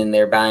coming in and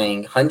they're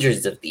buying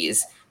hundreds of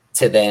these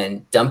to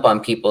then dump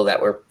on people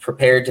that were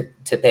prepared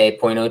to pay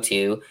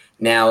 0.02.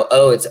 Now,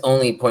 it's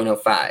only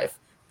 0.05.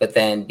 But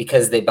then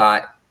because they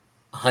bought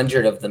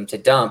 100 of them to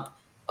dump,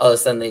 all of a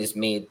sudden they just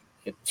made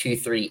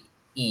 2-3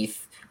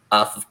 ETH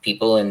off of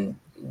people. And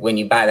when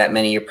you buy that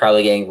many, you're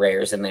probably getting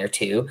rares in there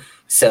too.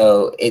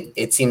 So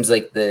it seems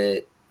like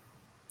the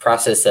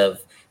process of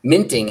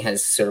minting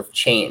has sort of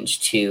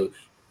changed to,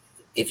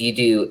 if you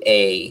do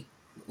a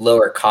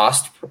lower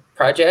cost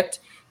project,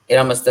 it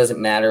almost doesn't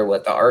matter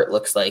what the art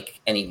looks like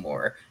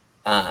anymore,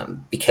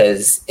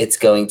 because it's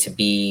going to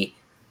be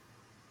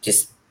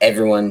just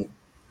everyone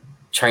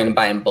trying to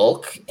buy in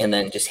bulk and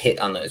then just hit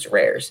on those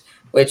rares,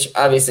 which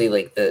obviously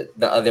like the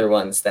other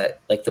ones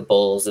that like the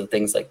bulls and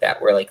things like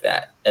that were like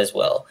that as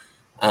well.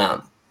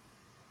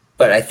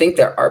 But I think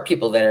there are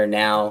people that are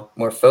now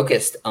more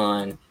focused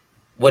on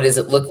what does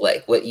it look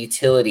like? What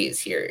utility is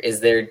here? Is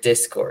there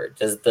Discord?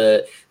 Does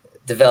the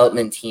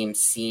development team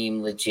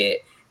seem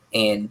legit?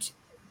 And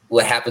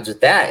what happens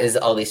with that is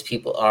all these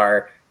people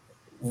are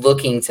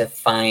looking to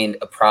find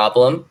a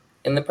problem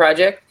in the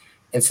project.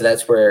 And so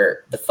that's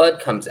where the FUD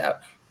comes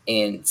out.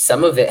 And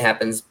some of it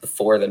happens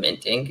before the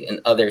minting and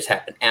others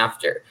happen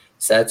after.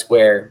 So that's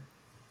where,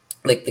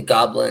 like the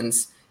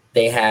goblins,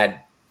 they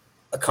had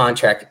a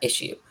contract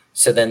issue.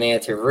 So then they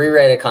had to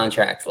rewrite a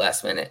contract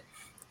last minute.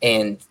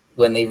 And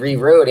when they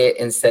rewrote it,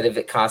 instead of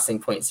it costing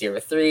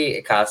 0.03,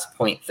 it costs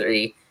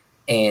 0.3.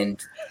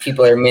 And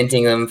people are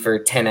minting them for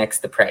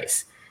 10x the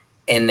price.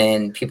 And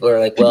then people are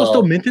like, people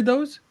still minted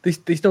those? They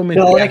still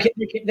minted? No, they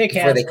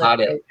can't. They caught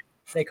it.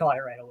 They caught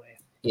it right away.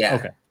 Yeah.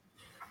 Okay.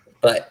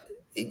 But,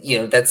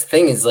 that's the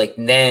thing is like,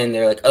 then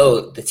they're like,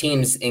 the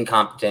team's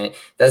incompetent.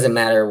 Doesn't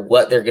matter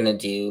what they're going to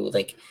do.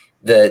 Like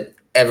the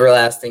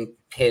everlasting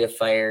pit of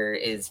fire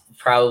is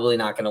probably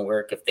not going to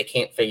work if they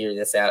can't figure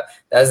this out.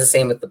 That was the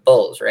same with the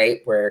Bulls,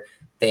 right? Where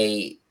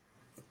they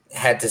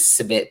had to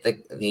submit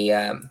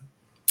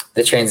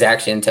the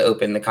transaction to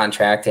open the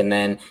contract, and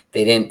then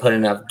they didn't put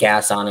enough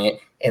gas on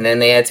it, and then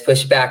they had to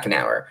push it back an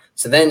hour.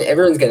 So then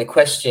everyone's going to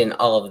question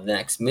all of the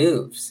next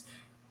moves.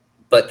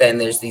 But then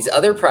there's these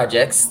other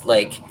projects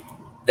like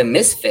the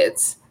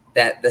Misfits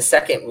that the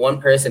second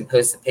one person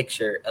posts a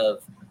picture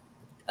of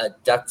a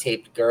duct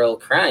taped girl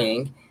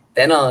crying,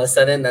 then all of a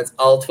sudden that's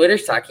all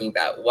Twitter's talking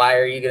about. Why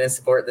are you going to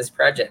support this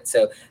project?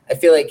 So I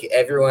feel like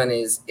everyone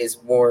is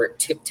more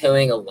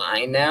tiptoeing a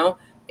line now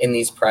in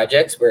these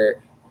projects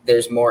where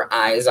there's more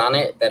eyes on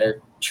it that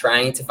are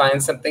trying to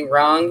find something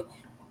wrong,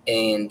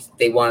 and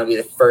they want to be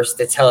the first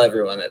to tell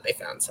everyone that they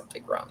found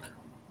something wrong.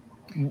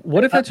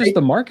 What if that's just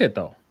the market,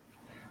 though?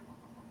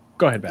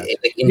 Go ahead, Babs.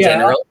 In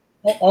general.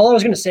 All I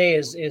was going to say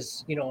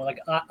is, like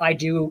I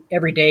do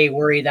every day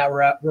worry that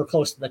we're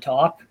close to the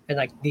top, and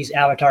like these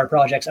avatar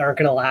projects aren't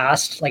going to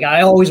last. Like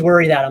I always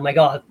worry that I'm like,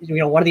 oh,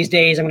 one of these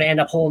days I'm going to end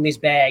up holding these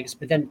bags.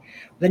 But then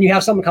you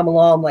have something come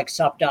along like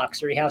sup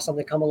ducks, or you have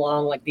something come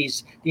along like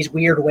these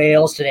weird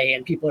whales today,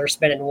 and people are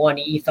spending 1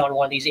 ETH on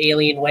one of these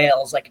alien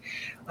whales. Like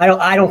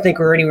I don't think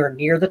we're anywhere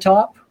near the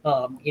top.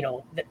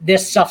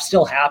 This stuff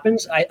still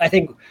happens. I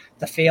think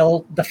the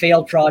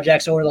failed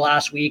projects over the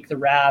last week, the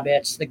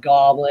rabbits, the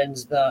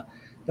goblins, the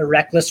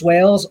reckless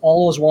whales,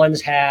 all those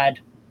ones had,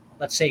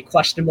 let's say,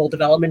 questionable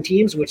development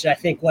teams, which I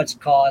think what's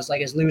caused,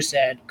 like as Lou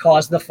said,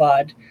 caused the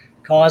FUD,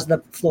 caused the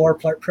floor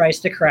price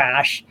to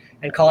crash,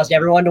 and caused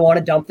everyone to want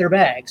to dump their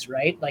bags,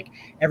 right? Like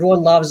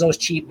everyone loves those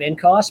cheap min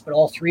costs, but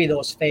all three of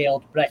those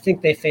failed. But I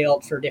think they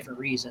failed for different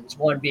reasons.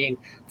 One being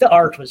the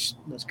art was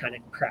kind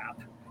of crap,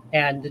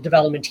 and the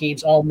development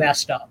teams all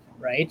messed up,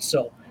 right?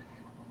 So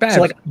Babs,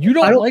 like, you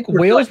don't like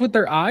whales with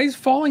their eyes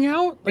falling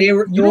out? Like,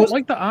 you don't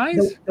like the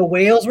eyes? The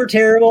whales were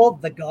terrible.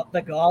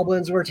 The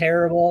goblins were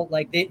terrible.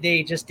 Like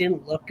they just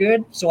didn't look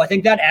good. So I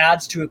think that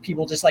adds to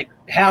people just like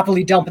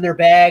happily dumping their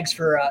bags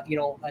for a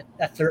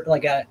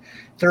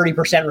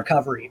 30%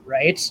 recovery,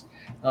 right?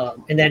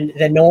 And then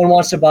no one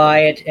wants to buy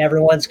it.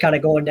 Everyone's kind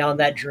of going down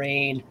that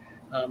drain.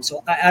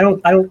 So I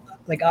don't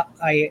like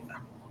I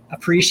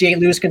appreciate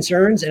Lou's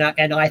concerns,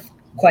 and I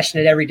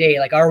question it every day.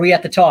 Like, are we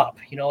at the top?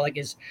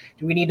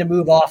 Do we need to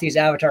move off these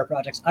avatar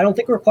projects? I don't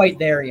think we're quite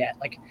there yet.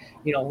 Like,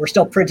 we're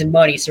still printing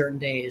money certain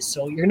days.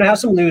 So you're going to have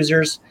some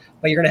losers,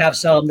 but you're going to have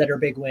some that are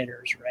big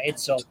winners, right?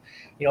 So,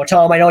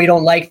 Tom, I know you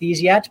don't like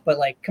these yet, but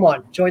like, come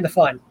on, join the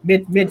fun.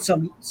 Mint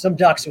some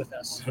ducks with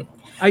us.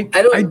 I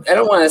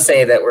don't want to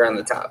say that we're on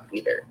the top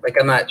either. Like,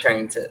 I'm not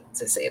trying to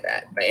say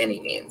that by any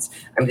means.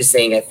 I'm just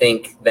saying I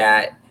think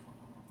that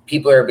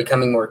people are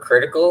becoming more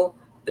critical,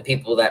 the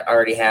people that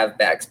already have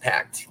bags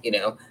packed,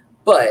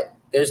 but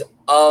there's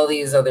all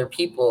these other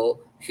people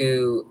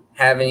who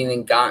haven't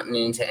even gotten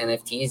into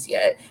NFTs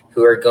yet,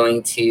 who are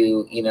going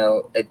to,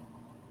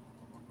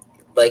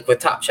 like with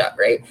Top Shot,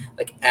 right?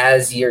 Like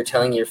as you're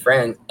telling your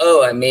friend,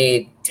 oh, I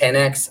made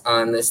 10X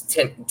on this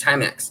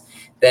Timex,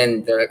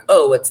 then they're like,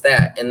 oh, what's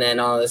that? And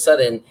then all of a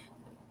sudden,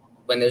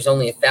 when there's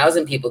only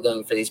 1,000 people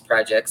going for these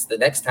projects, the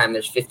next time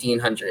there's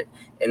 1,500,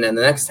 and then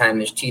the next time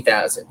there's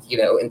 2,000,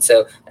 And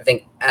so I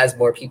think as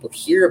more people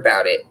hear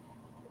about it,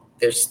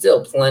 there's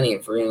still plenty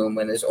of room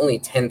when there's only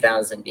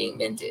 10,000 being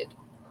minted.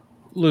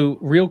 Lou,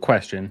 real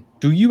question.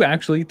 Do you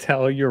actually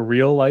tell your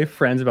real life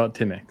friends about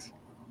Timex?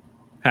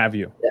 Have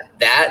you?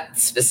 That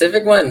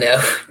specific one?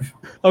 No.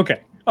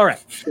 Okay. All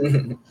right.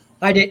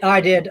 I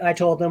did. I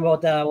told them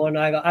about that one.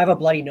 I have a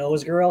bloody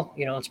nose girl.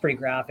 It's pretty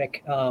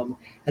graphic. And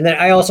then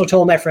I also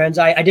told my friends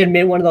I did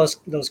mint one of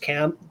those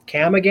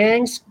Kama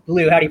gangs.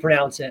 Lou, how do you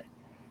pronounce it?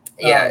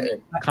 Yeah,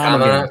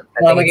 Kama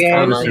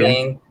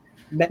gang.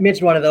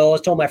 Minted one of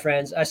those. Told my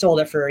friends. I sold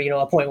it for a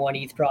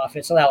 0.1 ETH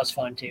profit, so that was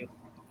fun too.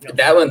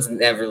 That one's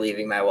never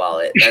leaving my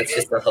wallet. That's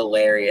just a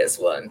hilarious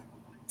one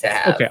to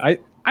have. Okay,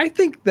 I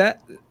think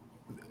that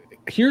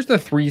here's the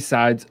three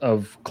sides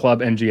of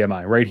Club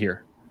NGMI right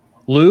here.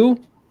 Lou,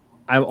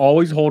 I'm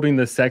always holding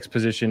the sex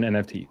position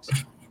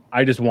NFTs.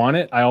 I just want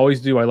it. I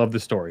always do. I love the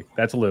story.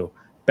 That's Lou.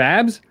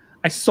 Babs,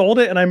 I sold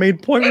it and I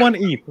made 0.1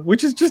 ETH,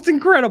 which is just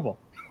incredible.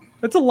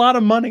 That's a lot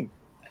of money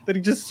that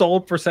he just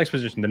sold for sex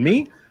position. To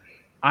me,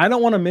 I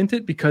don't want to mint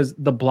it because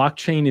the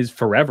blockchain is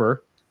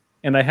forever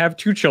and I have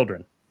 2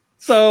 children.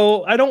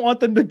 So I don't want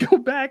them to go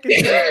back and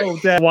say, oh,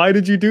 Dad, why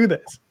did you do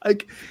this?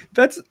 Like,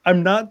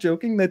 I'm not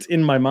joking. That's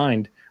in my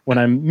mind when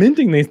I'm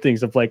minting these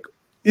things of like,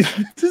 this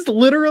is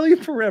literally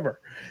forever.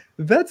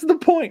 That's the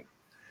point.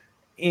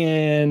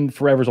 And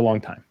forever is a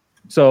long time.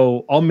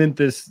 So I'll mint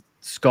this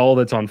skull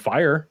that's on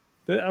fire.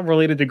 I'm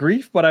related to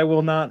grief, but I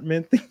will not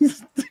mint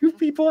these 2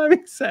 people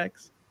having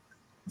sex.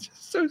 It's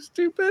just so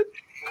stupid.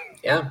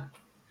 Yeah.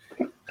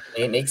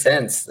 It makes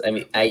sense. I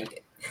mean, I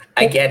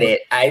get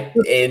it.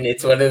 And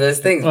it's one of those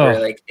things where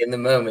like in the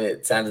moment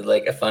it sounded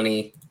like a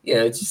funny,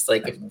 it's just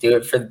like do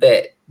it for the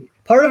bit.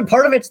 Part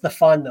of it's the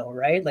fun though,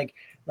 right? Like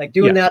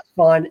doing that's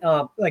fun.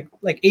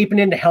 Like aping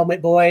into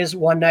Helmet Boys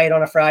one night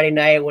on a Friday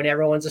night when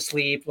everyone's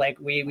asleep. Like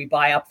we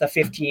buy up the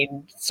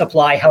 15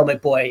 supply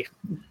Helmet Boy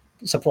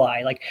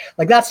supply. Like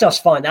that stuff's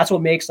fun. That's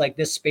what makes like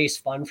this space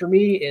fun for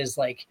me is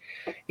like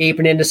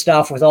aping into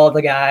stuff with all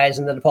the guys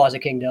in the Deposit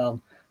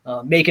Kingdom,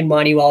 making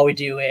money while we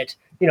do it.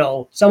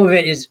 Some of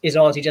it is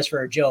honestly just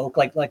for a joke,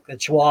 like the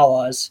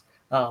Chihuahuas.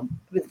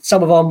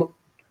 Some of them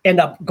end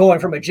up going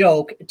from a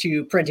joke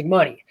to printing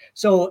money.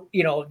 So,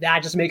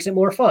 that just makes it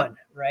more fun,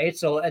 right?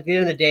 So at the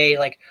end of the day,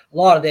 like a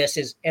lot of this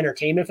is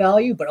entertainment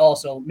value, but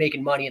also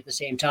making money at the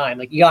same time.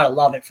 Like you got to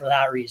love it for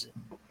that reason.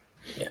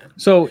 Yeah.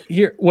 So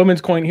here,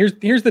 Women's Coin,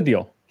 here's the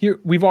deal. Here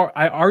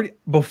I already,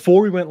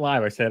 before we went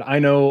live, I said, I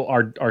know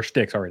our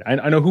shticks already.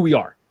 I know who we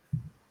are.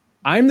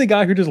 I'm the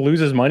guy who just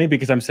loses money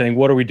because I'm saying,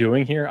 what are we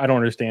doing here? I don't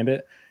understand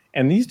it.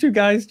 And these two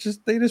guys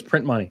just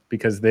print money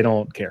because they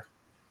don't care.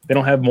 They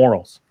don't have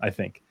morals, I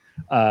think.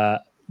 And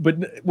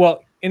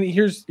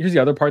here's the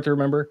other part to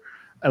remember,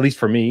 at least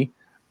for me.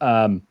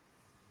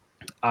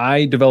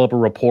 I develop a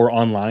rapport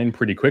online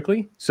pretty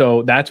quickly.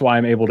 So that's why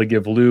I'm able to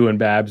give Lou and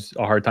Babs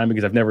a hard time,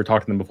 because I've never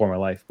talked to them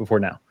before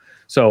now.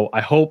 So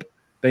I hope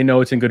they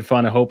know it's in good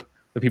fun. I hope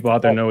the people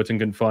out there know it's in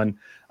good fun.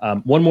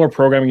 One more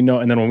programming note,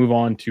 and then we'll move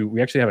on to,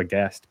 we actually have a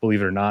guest,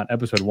 believe it or not.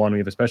 Episode 1, we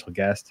have a special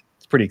guest.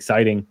 It's pretty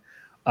exciting.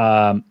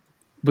 But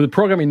the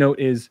programming note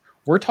is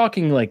we're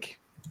talking like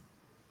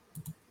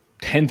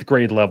 10th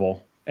grade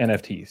level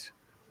NFTs.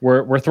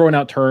 We're throwing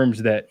out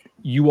terms that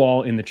you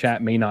all in the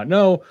chat may not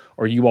know,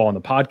 or you all on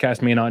the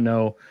podcast may not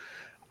know.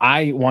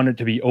 I want it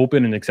to be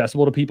open and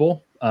accessible to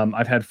people.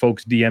 I've had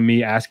folks DM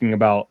me asking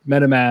about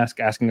MetaMask,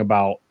 asking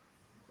about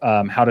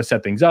how to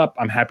set things up.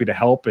 I'm happy to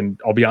help, and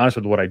I'll be honest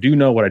with what I do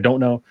know, what I don't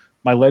know.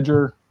 My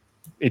ledger,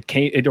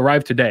 it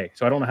arrived today,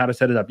 so I don't know how to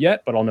set it up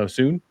yet, but I'll know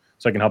soon,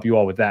 so I can help you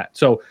all with that.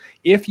 So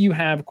if you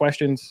have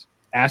questions,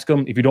 ask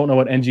them. If you don't know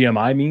what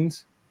NGMI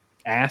means,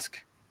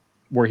 ask.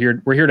 We're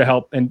here to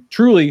help, and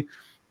truly,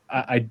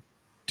 I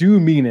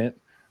do mean it.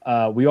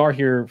 We are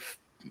here.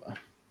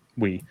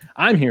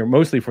 I'm here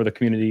mostly for the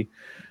community,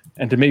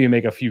 and to maybe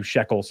make a few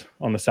shekels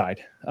on the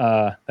side.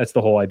 That's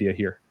the whole idea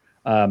here.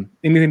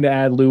 Anything to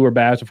add, Lou or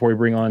Babs, before we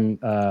bring on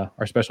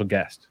our special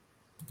guest?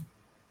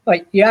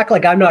 Like, you act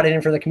like I'm not in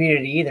it for the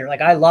community either.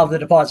 Like, I love the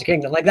Deposit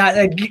Kingdom. Like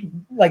that.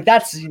 Like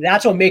that's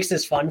what makes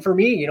this fun for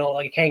me. You know,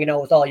 like hanging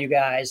out with all you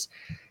guys.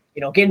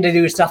 You know, getting to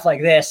do stuff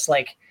like this.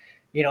 Like,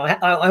 you know,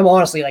 I'm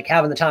honestly like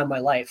having the time of my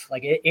life.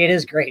 Like it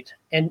is great.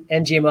 And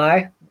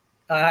NGMI,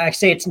 I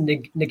say it's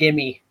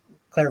Nagimi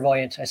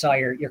Clairvoyant. I saw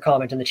your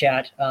comment in the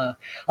chat. I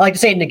like to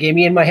say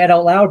Nagimi in my head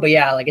out loud, but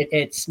yeah, like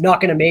it's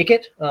not going to make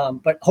it.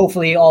 But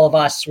hopefully all of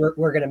us, we're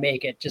going to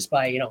make it just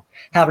by, you know,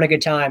 having a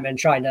good time and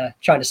trying to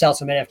sell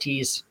some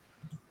NFTs.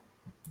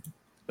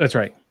 That's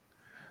right.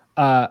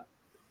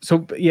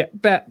 So yeah,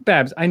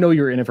 Babs, I know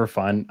you're in it for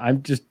fun.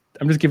 I'm just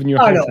giving you a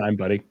hard time,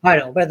 buddy. I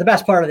know, but the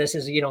best part of this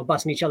is, you know,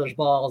 busting each other's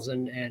balls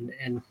and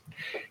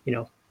you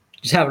know,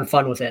 just having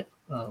fun with it.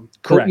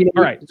 Correct. You know,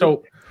 all right.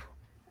 So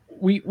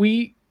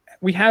we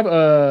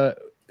have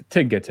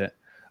Tig gets it.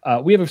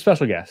 We have a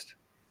special guest.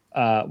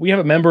 We have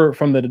a member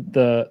from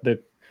the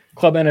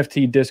Club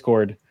NFT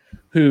Discord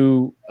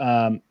who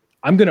I'm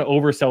going to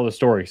oversell the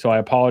story, so I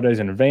apologize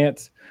in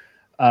advance.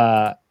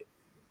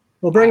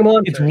 We'll bring him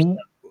on first,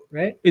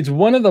 right? It's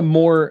one of the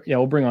more. Yeah,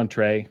 we'll bring on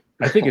Trey.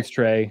 I think it's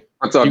Trey.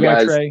 What's up,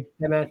 guys? Trey?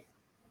 Yeah, man.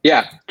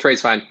 Yeah,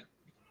 Trey's fine.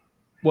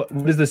 What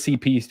does the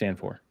CP stand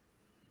for?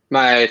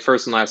 My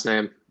first and last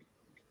name.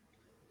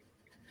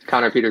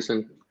 Connor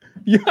Peterson.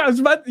 Yeah,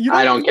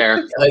 I don't care.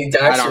 You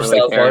doxed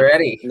yourself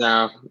already.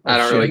 No, I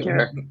don't really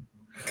care.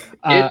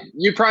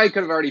 You probably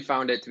could have already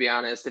found it, to be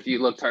honest, if you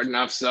looked hard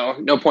enough. So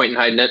no point in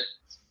hiding it.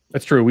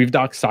 That's true. We've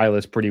doxed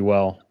Silas pretty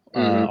well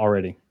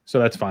already, so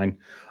that's fine.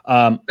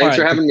 Thanks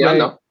for having me on,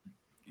 though.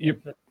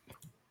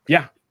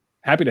 Yeah,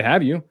 happy to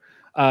have you.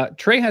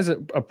 Trey has a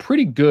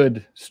pretty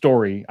good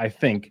story, I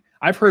think.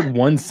 I've heard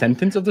one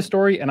sentence of the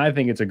story, and I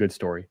think it's a good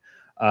story.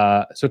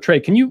 So Trey,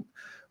 can you?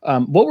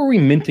 What were we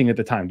minting at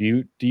the time?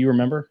 Do you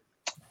remember?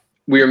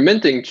 We were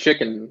minting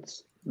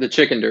chickens, the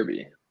chicken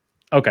derby.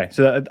 Okay,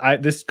 so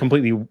this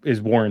completely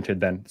is warranted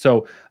then.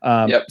 So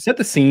set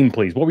the scene,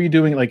 please. What were you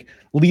doing? Like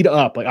lead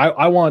up. Like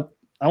I want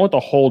the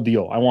whole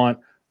deal. I want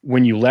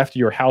when you left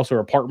your house or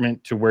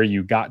apartment to where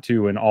you got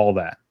to and all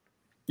that.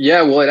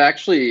 Yeah, well,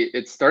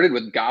 it started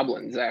with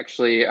goblins.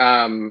 Actually,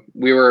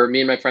 me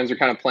and my friends were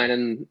kind of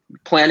planning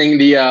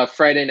the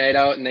Friday night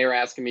out, and they were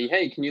asking me,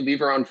 "Hey, can you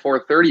leave around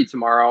 4:30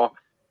 tomorrow?"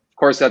 Of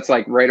course, that's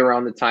like right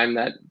around the time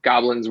that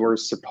goblins were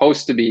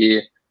supposed to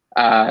be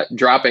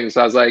dropping. So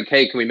I was like,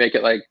 "Hey, can we make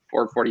it like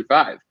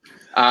 4:45?"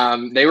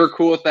 They were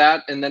cool with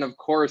that, and then of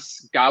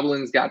course,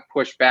 goblins got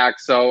pushed back.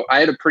 So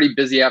I had a pretty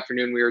busy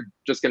afternoon. We were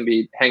just going to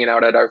be hanging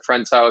out at our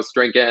friend's house,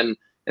 drinking,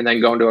 and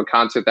then going to a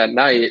concert that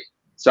night.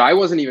 So I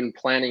wasn't even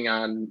planning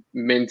on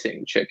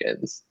minting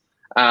chickens.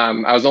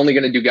 I was only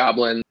going to do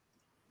goblins.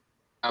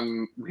 I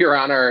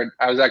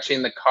was actually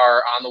in the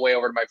car on the way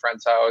over to my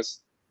friend's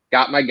house,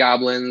 got my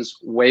goblins,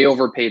 way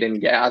overpaid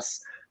in gas.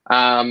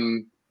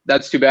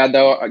 That's too bad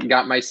though. I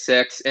got my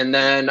 6. And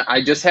then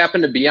I just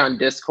happened to be on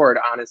Discord,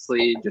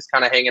 honestly, just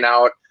kind of hanging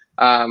out.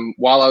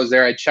 While I was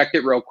there, I checked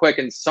it real quick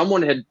and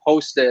someone had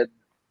posted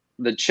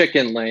the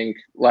chicken link.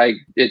 Like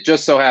it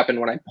just so happened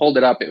when I pulled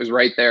it up, it was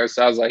right there.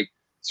 So I was like,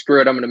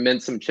 screw it, I'm going to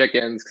mint some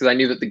chickens because I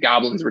knew that the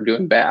goblins were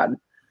doing bad.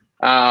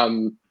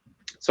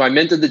 So I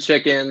minted the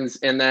chickens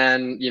and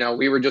then,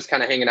 we were just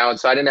kind of hanging out.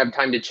 So I didn't have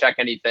time to check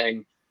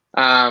anything.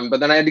 But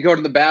then I had to go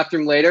to the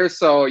bathroom later.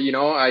 So,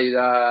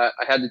 I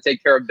had to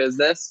take care of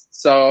business.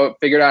 So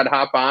figured I'd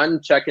hop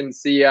on, check and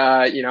see,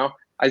 I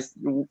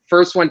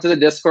first went to the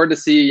Discord to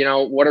see,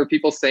 what are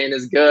people saying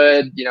is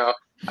good.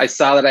 I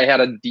saw that I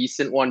had a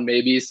decent one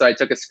maybe. So I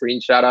took a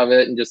screenshot of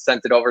it and just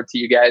sent it over to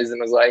you guys and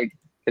was like,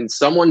 can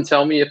someone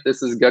tell me if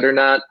this is good or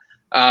not?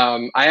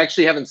 I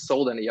actually haven't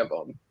sold any of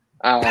them.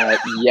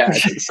 Yeah.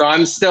 So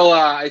I'm still,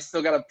 I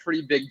still got a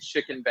pretty big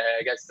chicken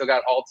bag. I still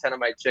got all 10 of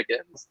my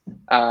chickens.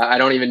 I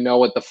don't even know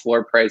what the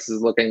floor price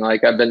is looking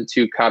like. I've been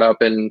too caught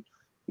up in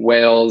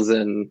whales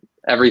and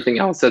everything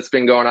else that's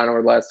been going on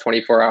over the last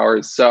 24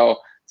 hours. So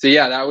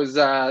yeah,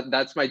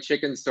 that's my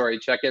chicken story.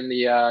 Checking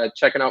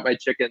out my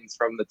chickens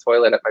from the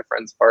toilet at my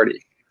friend's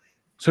party.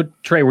 So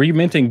Trey, were you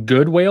minting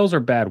good whales or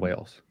bad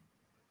whales?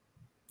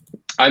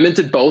 I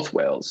minted both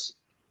whales.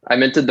 I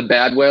minted the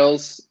bad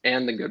whales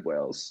and the good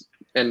whales,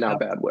 and now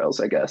bad whales,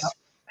 I guess.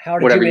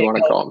 Whatever you want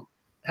to call them.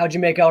 How'd you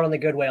make out on the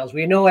good whales?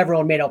 We know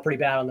everyone made out pretty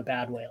bad on the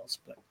bad whales,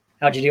 but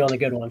how'd you do on the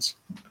good ones?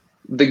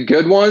 The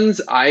good ones,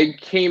 I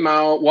came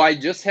out. Well, I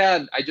just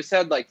had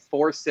like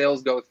 4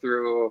 sales go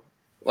through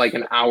like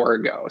an hour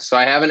ago, so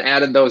I haven't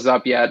added those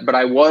up yet. But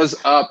I was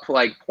up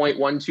like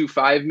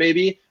 0.125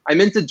 maybe. I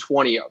minted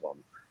 20 of them.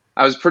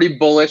 I was pretty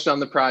bullish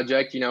on the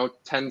project.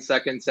 10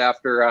 seconds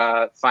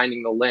after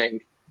finding the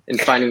link and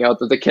finding out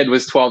that the kid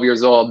was 12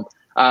 years old.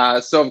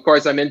 So of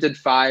course I minted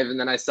 5, and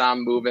then I saw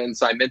him moving,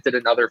 so I minted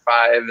another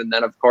 5, and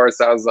then of course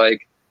I was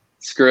like,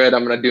 screw it,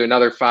 I'm gonna do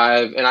another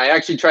 5. And I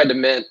actually tried to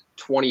mint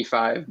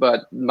 25,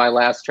 but my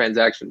last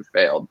transaction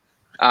failed.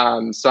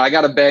 So I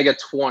got a bag of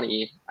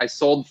 20. I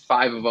sold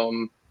 5 of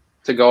them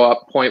to go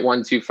up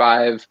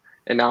 0.125,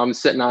 and now I'm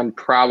sitting on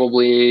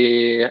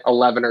probably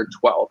 11 or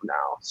 12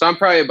 now. So I'm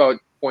probably about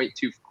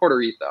 0.2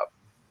 quarter ETH up,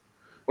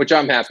 which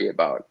I'm happy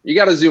about. You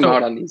got to zoom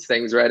out on these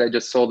things, right? I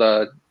just sold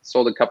a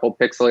couple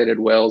pixelated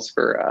whales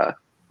for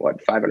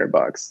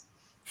 $500.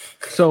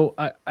 So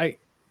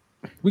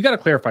we got to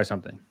clarify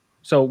something.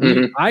 So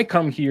I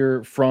come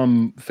here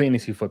from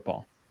fantasy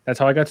football. That's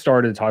how I got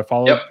started. That's how I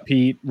followed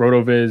Pete,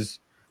 RotoViz.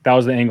 That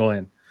was the angle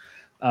in.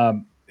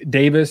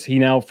 Davis, he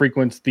now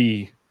frequents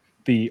the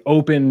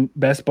open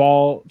best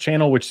ball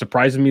channel, which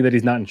surprises me that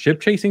he's not in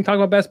ship chasing talking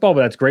about best ball,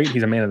 but that's great.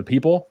 He's a man of the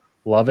people.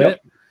 Love it.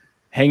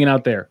 Hanging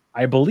out there.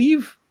 I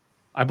believe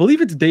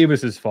it's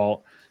Davis's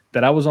fault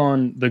that I was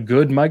on the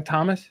good Mike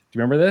Thomas. Do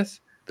you remember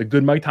this? The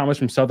good Mike Thomas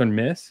from Southern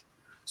Miss.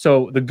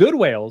 So the good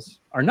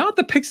whales are not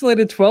the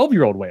pixelated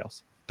 12-year-old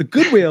whales. The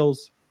good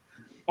whales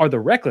are the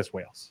reckless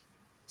whales.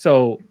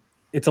 So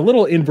it's a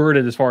little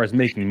inverted as far as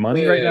making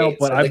money right now.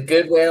 But so the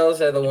good whales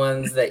are the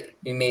ones that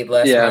you made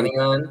less money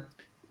on?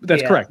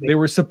 That's correct. They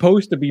were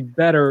supposed to be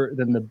better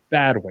than the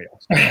bad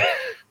whales.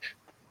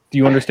 Do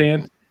you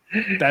understand?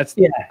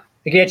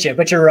 I get you,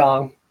 but you're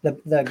wrong.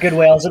 The good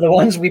whales are the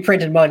ones we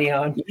printed money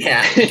on.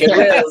 Yeah, good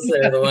whales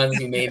are the ones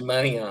you made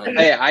money on.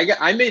 Hey,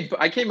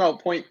 I came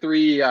out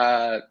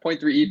 0.3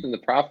 ETH in the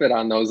profit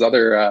on those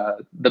other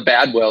the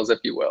bad whales, if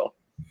you will.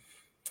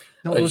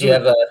 Did you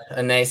have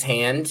a nice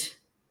hand,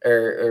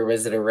 or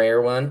was it a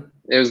rare one?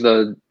 It was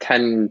the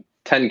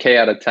 10K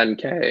out of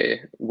 10K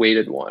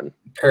weighted one.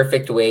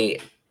 Perfect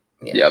weight.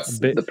 Yes.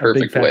 Yep, the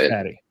perfect weight.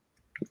 Patty.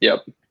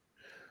 Yep.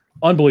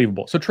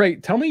 Unbelievable. So Trey,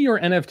 tell me your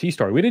NFT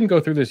story. We didn't go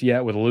through this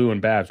yet with Lou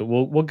and Babs, but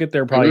we'll get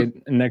there probably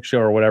next show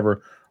or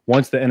whatever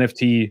once the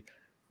NFT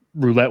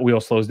roulette wheel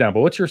slows down.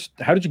 But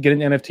how did you get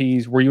into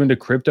NFTs? Were you into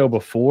crypto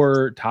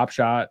before Top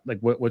Shot? Like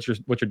what's your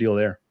deal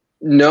there?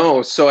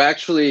 No, so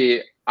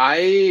actually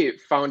I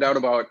found out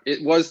about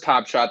it was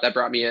Top Shot that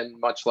brought me in,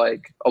 much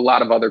like a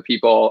lot of other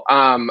people.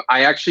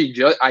 I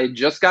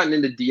just gotten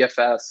into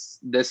DFS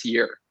this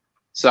year.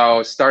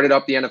 So started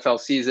up the NFL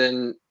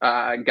season,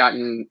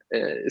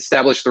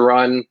 established the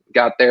run,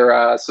 got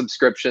their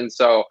subscription.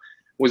 So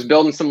was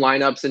building some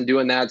lineups and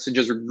doing that. So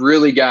just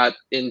really got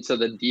into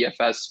the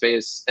DFS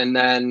space. And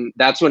then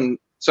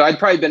so I'd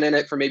probably been in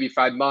it for maybe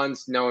 5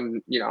 months, known,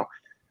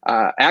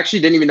 actually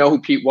didn't even know who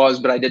Pete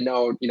was, but I did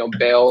know,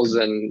 Bales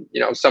and,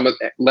 some of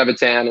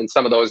Levitan and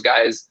some of those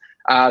guys.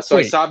 So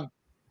wait.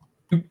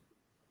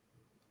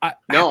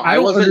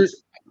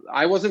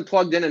 I wasn't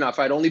plugged in enough.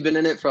 I'd only been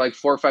in it for like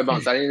 4 or 5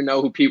 months. I didn't even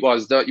know who Pete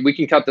was. We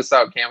can cut this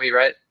out, can't we?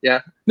 Right? Yeah.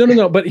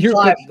 No. But here,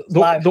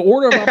 the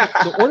order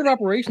of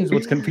operations is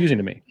what's confusing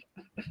to me.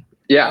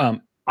 Yeah.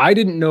 I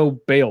didn't know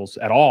Bales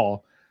at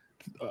all,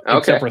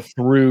 except for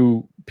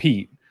through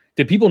Pete.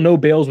 Did people know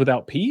Bales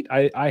without Pete?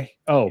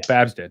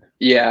 Babs did.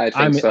 Yeah, I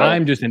think so.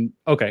 I'm just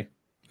okay.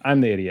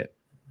 I'm the idiot.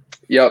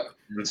 Yep.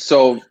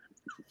 So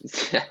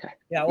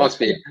must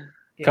be.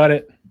 Cut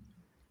it.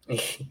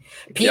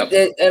 Pete,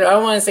 and I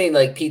don't want to say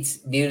like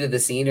Pete's new to the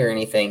scene or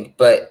anything,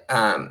 but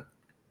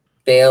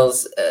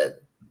Bales,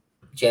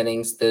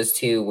 Jennings, those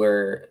two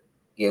were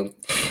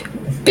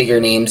bigger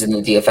names in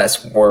the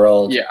DFS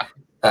world.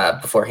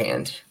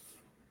 Beforehand.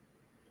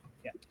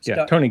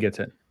 Yeah. Tony gets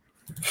it.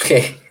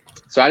 Okay.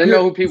 So I didn't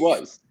know who Pete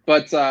was,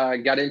 but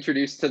got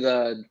introduced to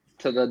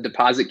the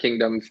deposit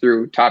kingdom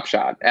through Top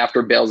Shot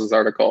after Bales'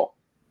 article.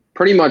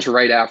 Pretty much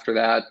right after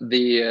that,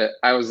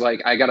 I was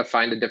like, I got to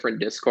find a different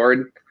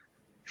Discord.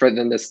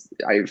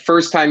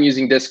 First time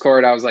using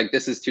Discord, I was like,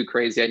 this is too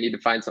crazy. I need to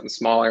find something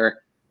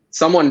smaller.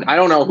 Someone, I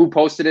don't know who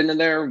posted it in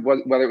there,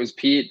 whether it was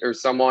Pete or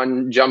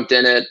someone jumped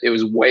in it. It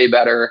was way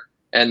better.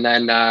 And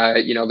then,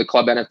 the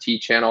Club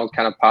NFT channel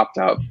kind of popped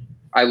up.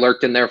 I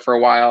lurked in there for a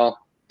while.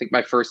 I think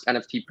my first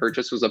NFT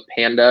purchase was a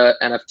Panda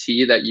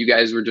NFT that you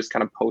guys were just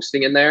kind of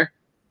posting in there.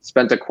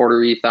 Spent a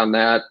quarter ETH on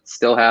that.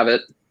 Still have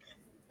it.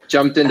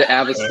 Jumped into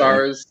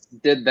Avastars,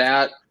 did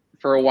that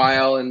for a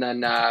while, and then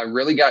now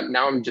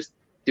I'm just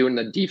doing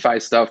the DeFi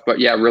stuff. But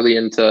yeah, really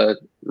into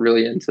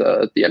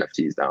the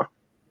NFTs now.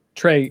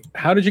 Trey,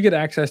 how did you get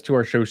access to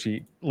our show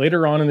sheet?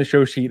 Later on in the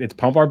show sheet, it's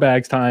pump our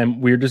bags time.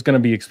 We're just going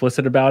to be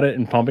explicit about it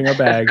and pumping our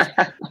bags,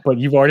 but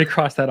you've already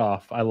crossed that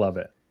off. I love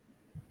it.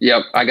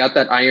 Yep, I got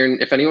that iron.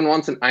 If anyone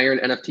wants an iron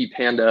NFT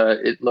panda,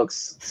 it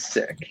looks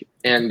sick.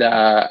 And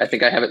I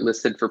think I have it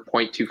listed for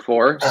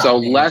 0.24, so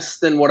man. Less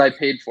than what I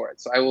paid for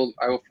it. So I will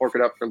fork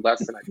it up for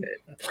less than I paid.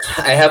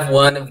 I have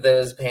one of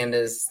those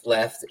pandas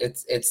left.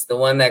 It's the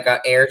one that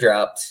got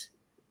airdropped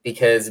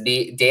because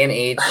Dan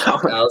H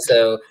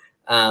also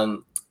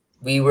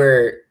we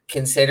were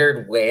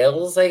considered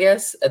whales, I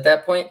guess, at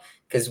that point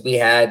because we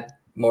had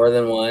more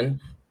than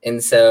one.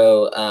 And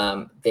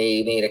so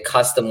they made a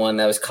custom one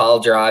that was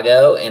called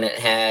Drago, and it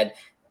had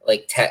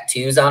like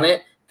tattoos on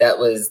it. That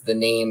was the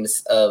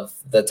names of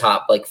the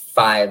top like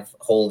 5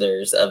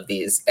 holders of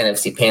these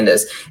NFC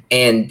pandas.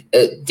 And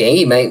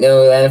Dangy might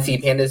know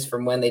NFC pandas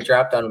from when they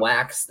dropped on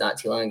Wax not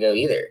too long ago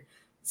either.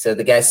 So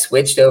the guy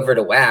switched over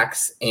to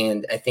Wax,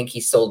 and I think he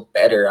sold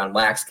better on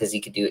Wax because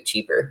he could do it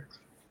cheaper.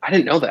 I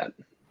didn't know that.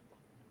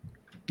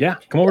 Yeah,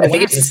 come over. I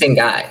think it's the same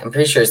guy. I'm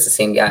pretty sure it's the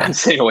same guy. I'm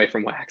staying away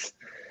from Wax.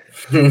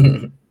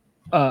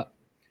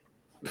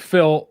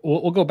 Phil,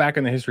 we'll go back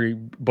in the history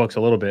books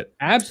a little bit.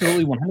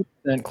 Absolutely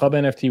 100% Club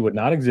NFT would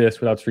not exist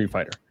without Street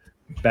Fighter.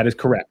 That is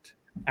correct.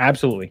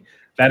 Absolutely.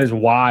 That is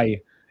why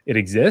it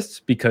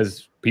exists,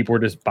 because people were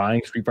just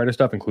buying Street Fighter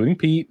stuff, including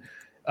Pete.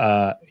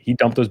 He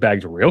dumped those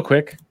bags real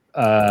quick.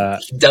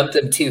 He dumped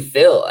them to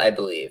Phil, I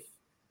believe.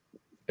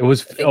 It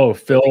was Phil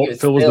was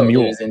the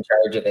mule. Who was in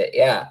charge of it.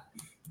 Yeah.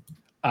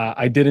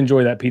 I did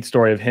enjoy that Pete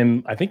story of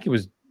him. I think he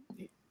was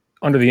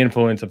under the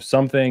influence of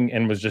something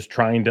and was just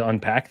trying to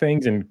unpack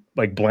things, and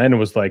like Blend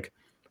was like,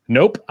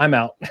 nope, I'm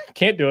out.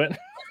 Can't do it.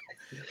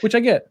 Which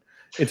I get.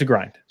 It's a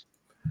grind.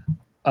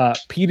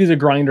 Pete is a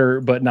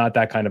grinder, but not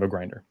that kind of a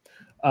grinder.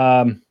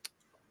 All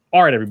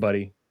right,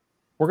 everybody.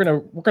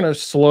 We're gonna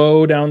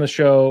slow down the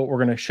show. We're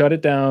gonna shut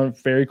it down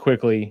very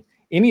quickly.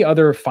 Any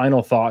other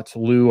final thoughts,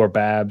 Lou or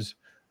Babs?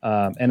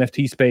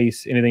 NFT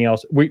space, anything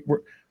else?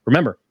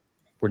 Remember,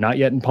 we're not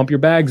yet in pump your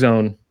bag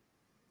zone,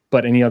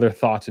 but any other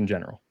thoughts in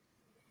general?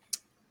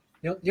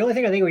 The only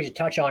thing I think we should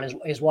touch on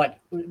is what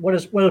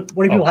do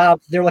people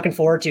have they're looking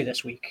forward to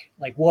this week?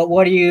 Like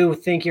what do you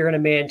think you're going to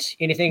mint?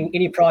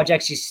 Any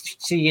projects you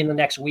see in the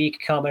next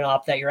week coming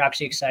up that you're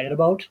actually excited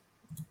about?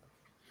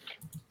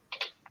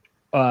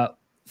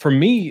 For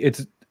me,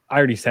 I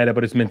already said it,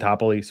 but it's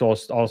Mintopoly, so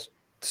I'll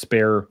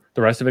spare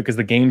the rest of it because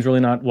the game's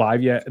really not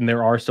live yet, and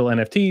there are still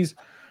NFTs.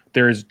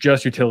 There's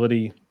just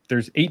utility.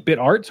 There's 8-bit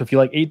art, so if you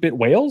like 8-bit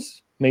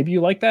whales, maybe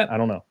you like that. I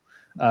don't know.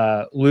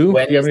 Lou,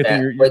 when do you have is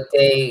anything? That? What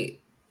day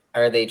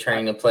are they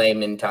trying to play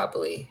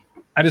Mintopoly?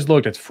 I just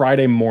looked. It's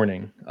Friday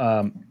morning.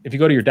 If you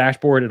go to your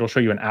dashboard, it'll show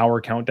you an hour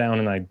countdown,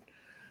 and I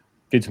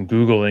did some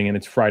Googling, and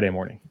it's Friday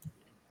morning.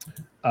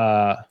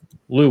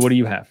 Lou, what do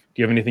you have?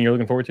 Do you have anything you're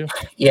looking forward to?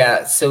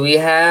 Yeah, so we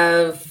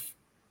have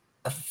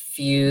a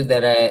few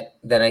that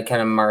I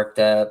kind of marked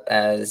up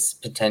as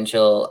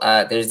potential.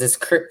 There's this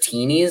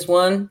Cryptinis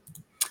one.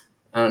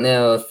 I don't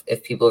know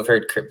if people have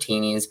heard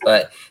Cryptinis,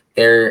 but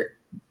they're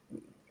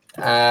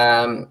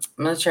I'm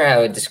not sure how I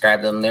would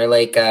describe them. They're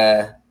like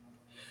kind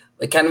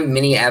of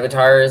mini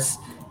avatars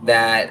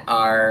that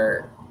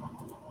are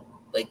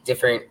like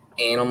different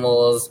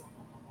animals,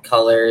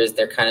 colors.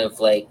 They're kind of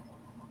like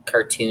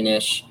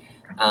cartoonish.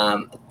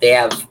 They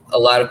have a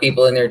lot of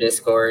people in their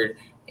Discord,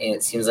 and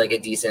it seems like a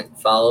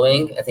decent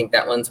following. I think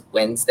that one's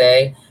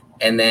Wednesday.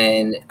 And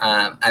then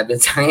I've been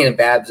talking to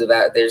Babs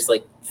about there's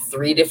like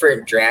 3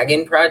 different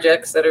dragon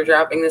projects that are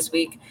dropping this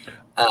week.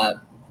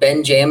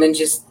 Benjamin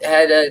just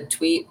had a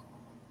tweet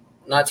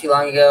not too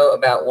long ago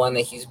about one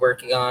that he's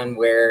working on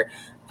where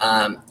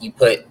you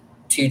put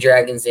 2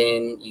 dragons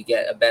in, you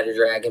get a better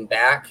dragon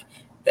back.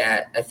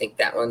 That I think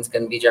that one's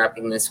going to be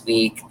dropping this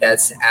week.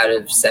 That's out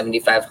of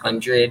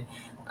 7,500.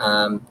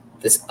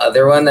 This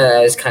other one that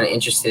I was kind of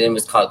interested in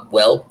was called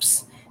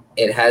Whelps.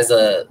 It has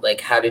a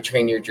like how to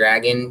train your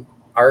dragon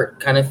art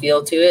kind of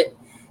feel to it.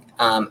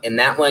 And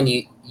that one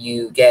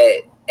you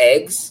get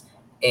eggs,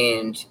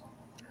 and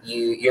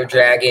your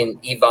dragon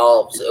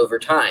evolves over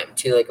time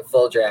to like a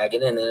full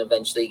dragon, and then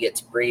eventually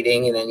gets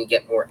breeding, and then you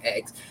get more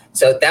eggs.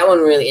 So that one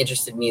really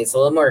interested me. It's a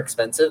little more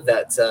expensive.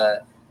 That's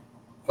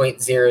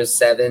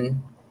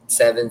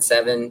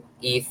 0.0777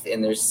 ETH,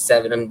 and there's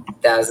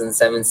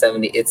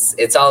 7,770.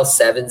 It's all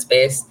 7s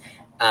based.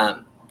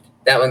 That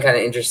one kind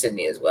of interested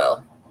me as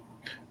well.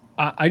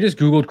 I just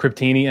Googled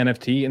Cryptini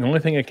NFT, and the only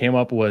thing that came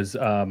up was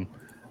an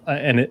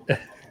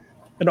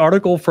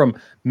article from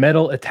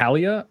Metal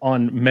Italia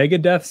on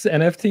Megadeth's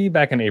NFT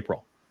back in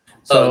April.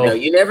 So, no,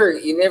 you never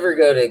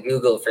go to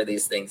Google for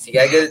these things. You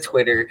gotta go to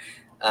Twitter.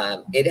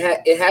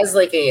 It has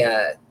like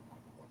a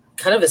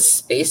kind of a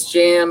Space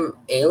Jam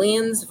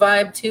Aliens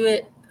vibe to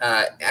it.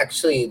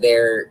 Actually,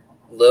 their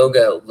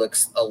logo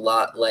looks a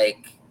lot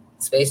like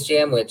Space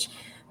Jam, which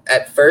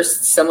at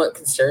first somewhat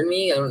concerned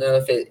me. I don't know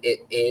if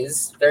it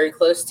is very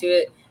close to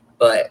it,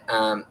 but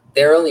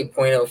they're only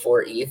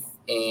 0.04 ETH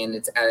and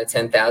it's out of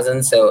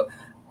 10,000. So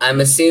I'm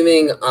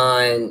assuming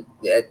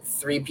at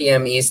 3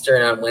 p.m.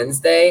 Eastern on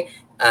Wednesday,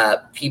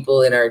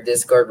 people in our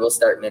Discord will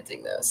start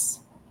minting those.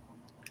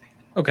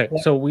 Okay,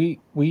 so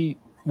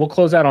we'll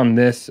close out on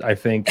this, I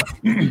think,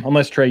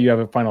 unless Trey, you have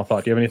a final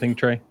thought. Do you have anything,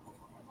 Trey?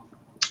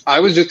 I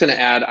was just going to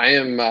add,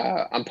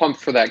 I'm pumped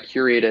for that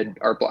curated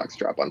art blocks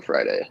drop on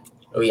Friday.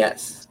 Oh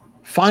yes,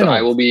 final. So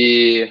I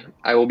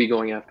will be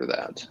going after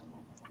that.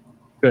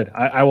 Good.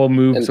 I will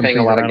move and some paying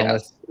things a lot around of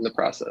gas in the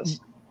process.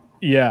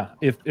 Yeah,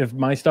 if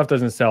my stuff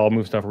doesn't sell, I'll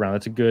move stuff around.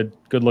 That's a good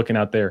looking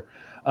out there.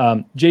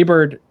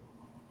 Jaybird,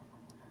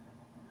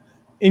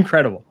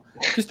 incredible,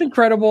 just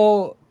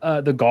incredible.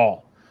 The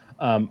gall.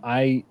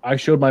 I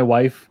showed my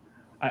wife.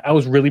 I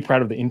was really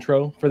proud of the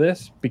intro for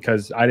this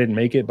because I didn't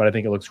make it, but I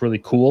think it looks really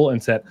cool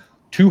and set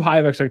too high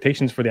of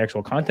expectations for the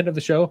actual content of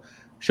the show.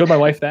 Showed my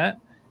wife that.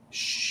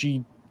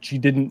 She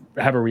didn't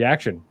have a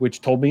reaction, which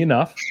told me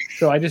enough.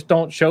 So I just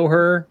don't show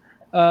her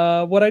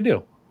what I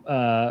do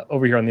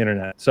over here on the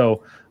internet.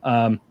 So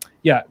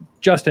yeah,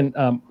 Justin,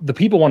 the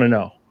people want to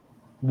know,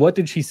 what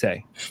did she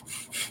say?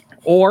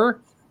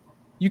 Or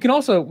you can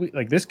also,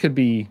 like, this could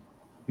be,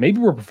 maybe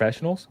we're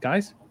professionals,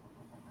 guys.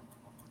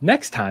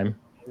 Next time,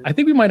 I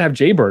think we might have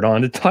Jaybird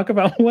on to talk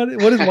about what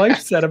his wife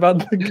said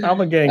about the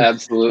Comma Gang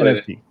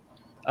Absolutely.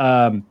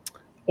 NFT.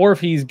 Or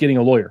if he's getting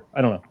a lawyer.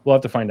 I don't know. We'll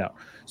have to find out.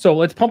 So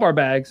let's pump our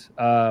bags.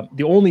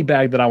 The only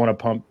bag that I want to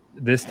pump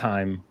this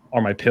time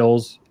are my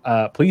pills.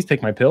 Please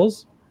take my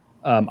pills.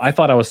 I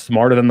thought I was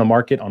smarter than the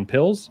market on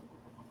pills.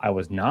 I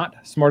was not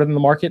smarter than the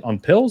market on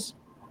pills.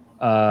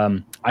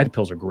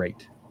 Pills are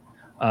great.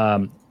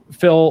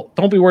 Phil,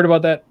 don't be worried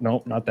about that.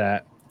 No, not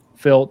that.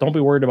 Phil, don't be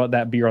worried about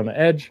that beer on the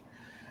edge.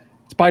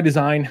 It's by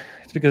design.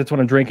 It's because it's what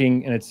I'm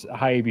drinking and it's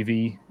high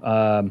ABV.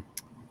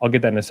 I'll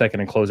get that in a second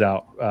and close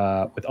out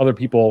with other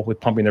people with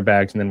pumping their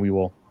bags, and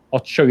then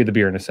I'll show you the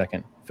beer in a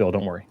second. Phil,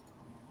 don't worry.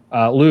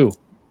 Lou,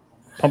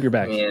 pump your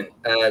bags.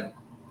 Man,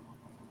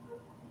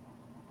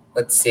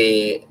 let's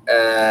see.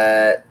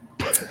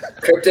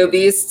 Crypto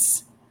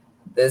Beasts,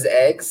 those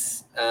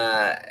eggs.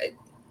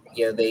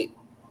 You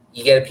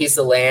get a piece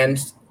of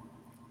land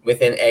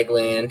within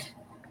Eggland,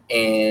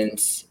 and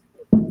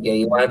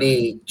you want to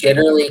be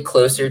generally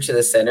closer to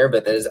the center,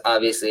 but those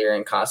obviously are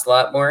going to cost a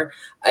lot more.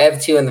 I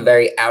have 2 on the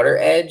very outer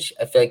edge.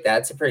 I feel like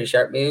that's a pretty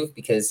sharp move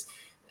because,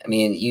 I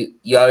mean,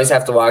 you always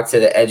have to walk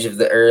to the edge of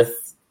the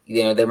earth.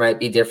 There might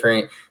be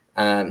different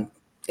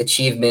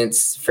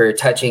achievements for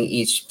touching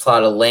each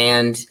plot of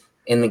land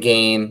in the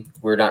game.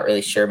 We're not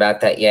really sure about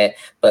that yet,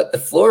 but the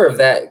floor of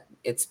that,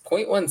 it's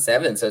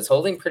 0.17, so it's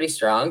holding pretty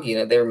strong.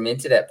 They were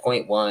minted at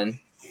 0.1.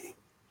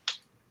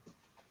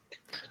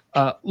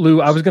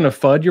 Lou, I was going to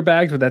FUD your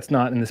bags, but that's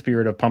not in the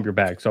spirit of pump your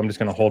bags. So I'm just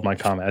going to hold my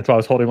comment. That's why I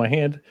was holding my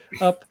hand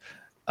up.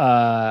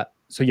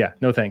 So yeah,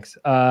 no thanks.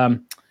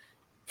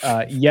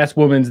 Yes,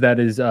 Woman's, that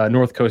is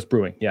North Coast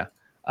Brewing. Yeah.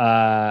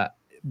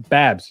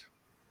 Babs,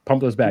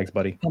 pump those bags,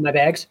 buddy. Pump my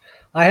bags.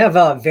 I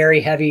have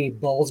very heavy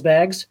Bulls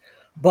bags,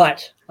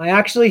 but I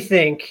actually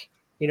think,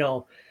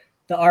 the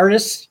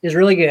artist is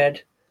really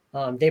good.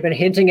 They've been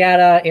hinting at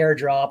a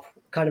airdrop,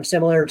 kind of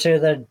similar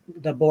to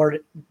the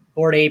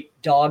Bored Ape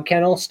dog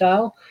kennel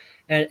style.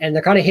 And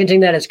they're kind of hinting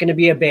that it's going to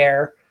be a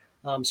bear.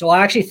 So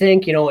I actually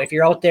think, if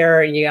you're out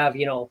there and you have,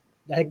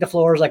 I think the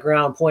floor is like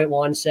around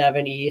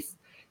 0.17 ETH.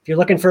 If you're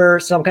looking for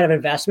some kind of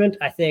investment,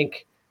 I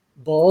think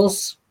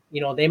Bulls,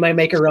 they might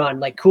make a run.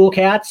 Like Cool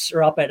Cats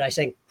are up at, I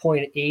think,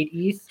 0.8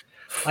 ETH.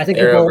 I think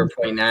they're over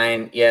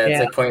 0.9. Yeah, it's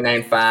like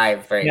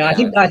 0.95 right now.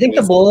 I think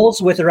the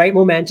Bulls with the right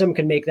momentum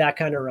can make that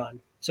kind of run.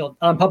 So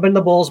I'm pumping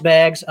the Bulls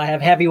bags. I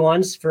have heavy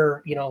ones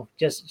for,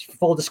 just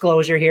full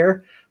disclosure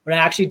here. But I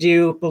actually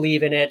do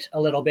believe in it a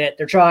little bit.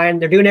 They're trying.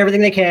 They're doing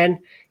everything they can.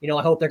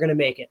 I hope they're going to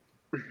make it.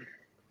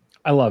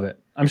 I love it.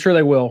 I'm sure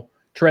they will.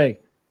 Trey,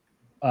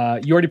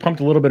 you already pumped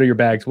a little bit of your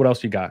bags. What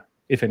else you got,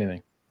 if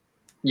anything?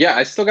 Yeah,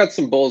 I still got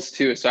some Bulls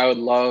too. So I would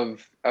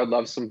love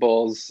some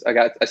Bulls.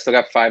 I still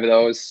got 5 of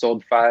those.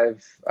 Sold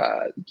 5,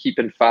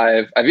 keeping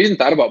 5. I've even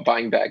thought about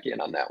buying back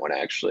in on that one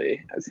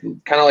actually.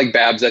 Kind of like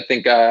Babs. I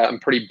think I'm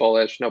pretty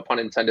bullish. No pun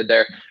intended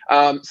there.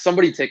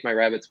 Somebody take my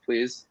rabbits,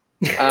 please.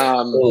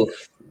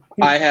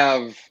 I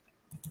have,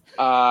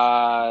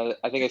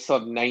 I think I still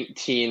have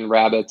 19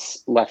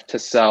 rabbits left to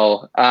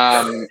sell.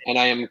 And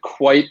I am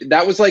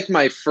that was like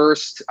my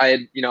first, I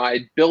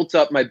had built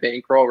up my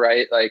bankroll,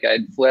 right? Like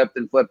I'd flipped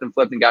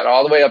and got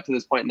all the way up to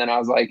this point. And then I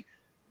was like,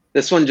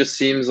 this one just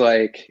seems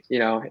like,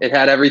 it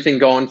had everything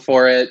going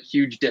for it.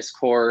 Huge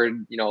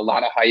Discord, a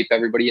lot of hype.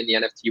 Everybody in the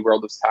NFT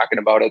world was talking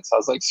about it. So I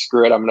was like,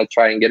 screw it. I'm going to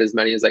try and get as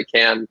many as I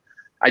can.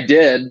 I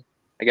did.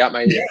 I got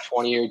my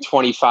 20 or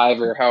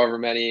 25 or however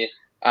many.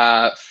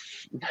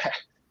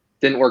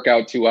 Didn't work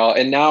out too well.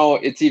 And now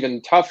it's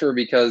even tougher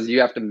because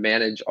you have to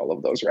manage all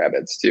of those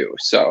rabbits too.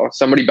 So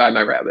somebody buy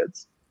my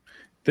rabbits.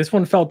 This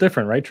one felt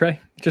different, right, Trey?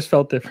 It just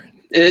felt different.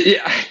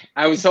 Yeah,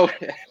 I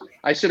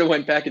should have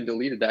went back and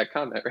deleted that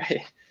comment,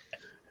 right?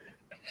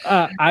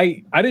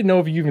 I didn't know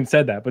if you even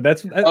said that, but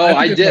that's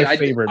I did. My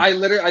favorite.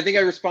 I think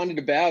I responded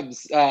to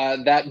Babs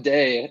that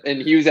day,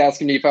 and he was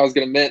asking me if I was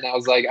going to mint, and I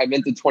was like, I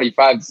minted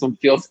 25. This one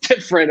feels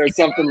different, or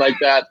something like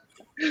that.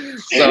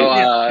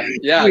 So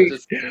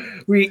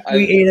we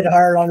ate it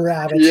hard on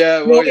rabbits.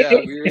 Yeah, well,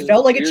 it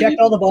felt like it checked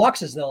all the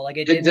boxes though. Like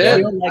it did.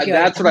 Feel like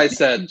that's what I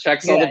said.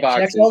 Checks all the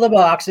boxes. Checks all the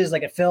boxes.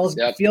 Like it feels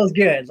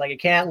good. Like it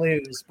can't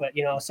lose. But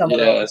some of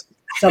those.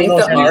 I think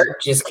the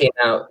art just came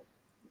out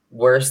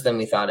worse than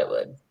we thought it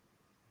would.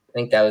 I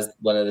think that was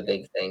one of the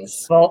big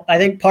things. Well, I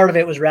think part of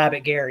it was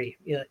Rabbit Gary.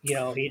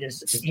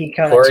 He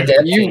kind of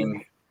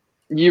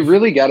you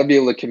really got to be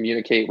able to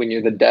communicate when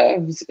you're the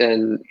devs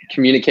and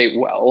communicate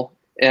well.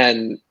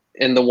 And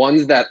the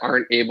ones that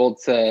aren't able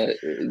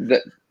to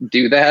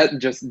do that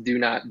just do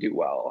not do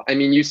well. I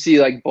mean, you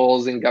see like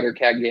Bulls and Gutter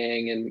Cat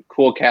Gang and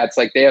Cool Cats,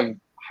 like they have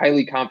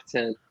highly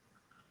competent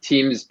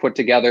teams put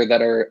together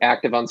that are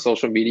active on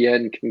social media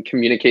and can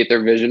communicate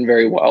their vision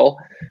very well.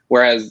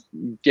 Whereas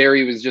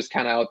Gary was just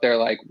kind of out there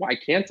like, why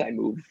can't I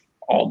move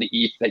all the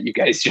ETH that you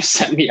guys just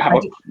sent me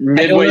out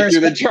midway through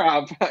the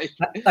drop?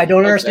 I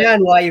don't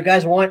understand why you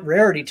guys want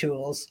rarity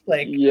tools.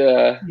 Like,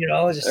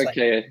 it's just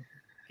okay.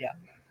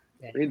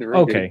 Read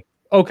the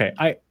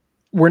okay.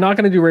 We're not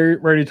going to do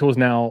rarity tools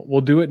now.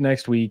 We'll do it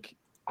next week.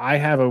 I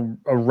have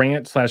a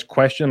rant /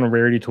 question on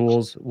rarity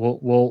tools.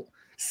 We'll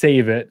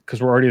save it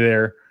because we're already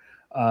there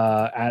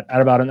at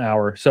about an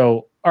hour.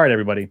 So, all right,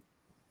 everybody.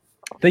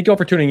 Thank you all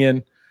for tuning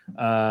in,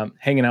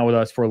 hanging out with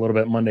us for a little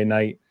bit Monday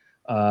night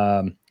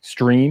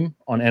stream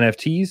on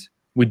NFTs.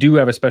 We do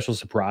have a special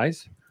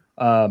surprise.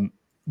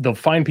 The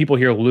fine people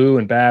here, Lou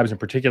and Babs in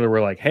particular,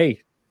 were like,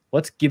 hey,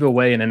 let's give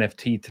away an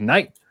NFT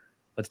tonight.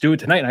 Let's do it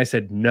tonight. And I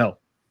said, no,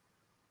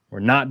 we're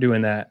not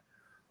doing that.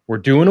 We're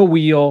doing a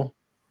wheel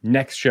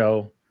next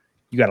show.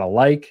 You got to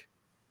like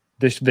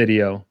this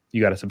video.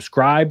 You got to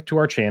subscribe to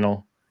our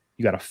channel.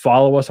 You got to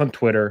follow us on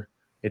Twitter.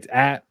 It's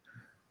at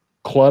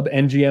Club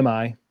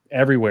NGMI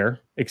everywhere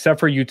except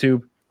for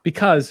YouTube,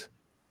 because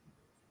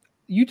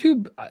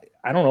YouTube,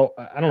 I don't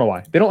know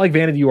why. They don't like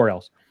vanity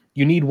URLs.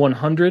 You need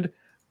 100.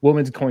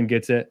 Woman's Coin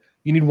gets it.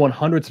 You need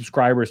 100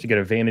 subscribers to get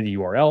a vanity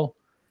URL.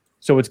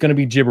 So it's going to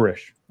be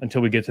gibberish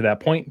until we get to that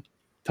point.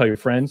 Tell your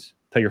friends,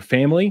 tell your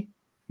family.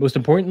 Most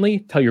importantly,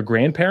 tell your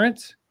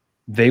grandparents.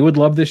 They would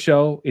love this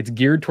show. It's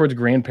geared towards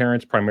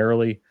grandparents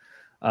primarily.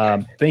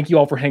 Thank you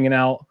all for hanging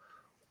out.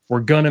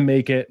 We're going to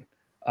make it.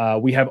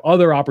 We have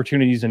other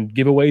opportunities and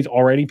giveaways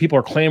already. People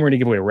are clamoring to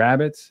give away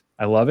rabbits.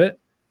 I love it.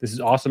 This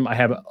is awesome. I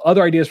have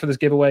other ideas for this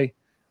giveaway.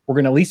 We're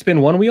going to at least spin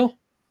one wheel.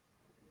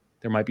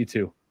 There might be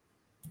two.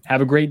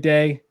 Have a great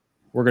day.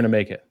 We're going to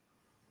make it.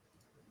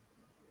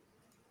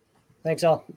 Thanks all.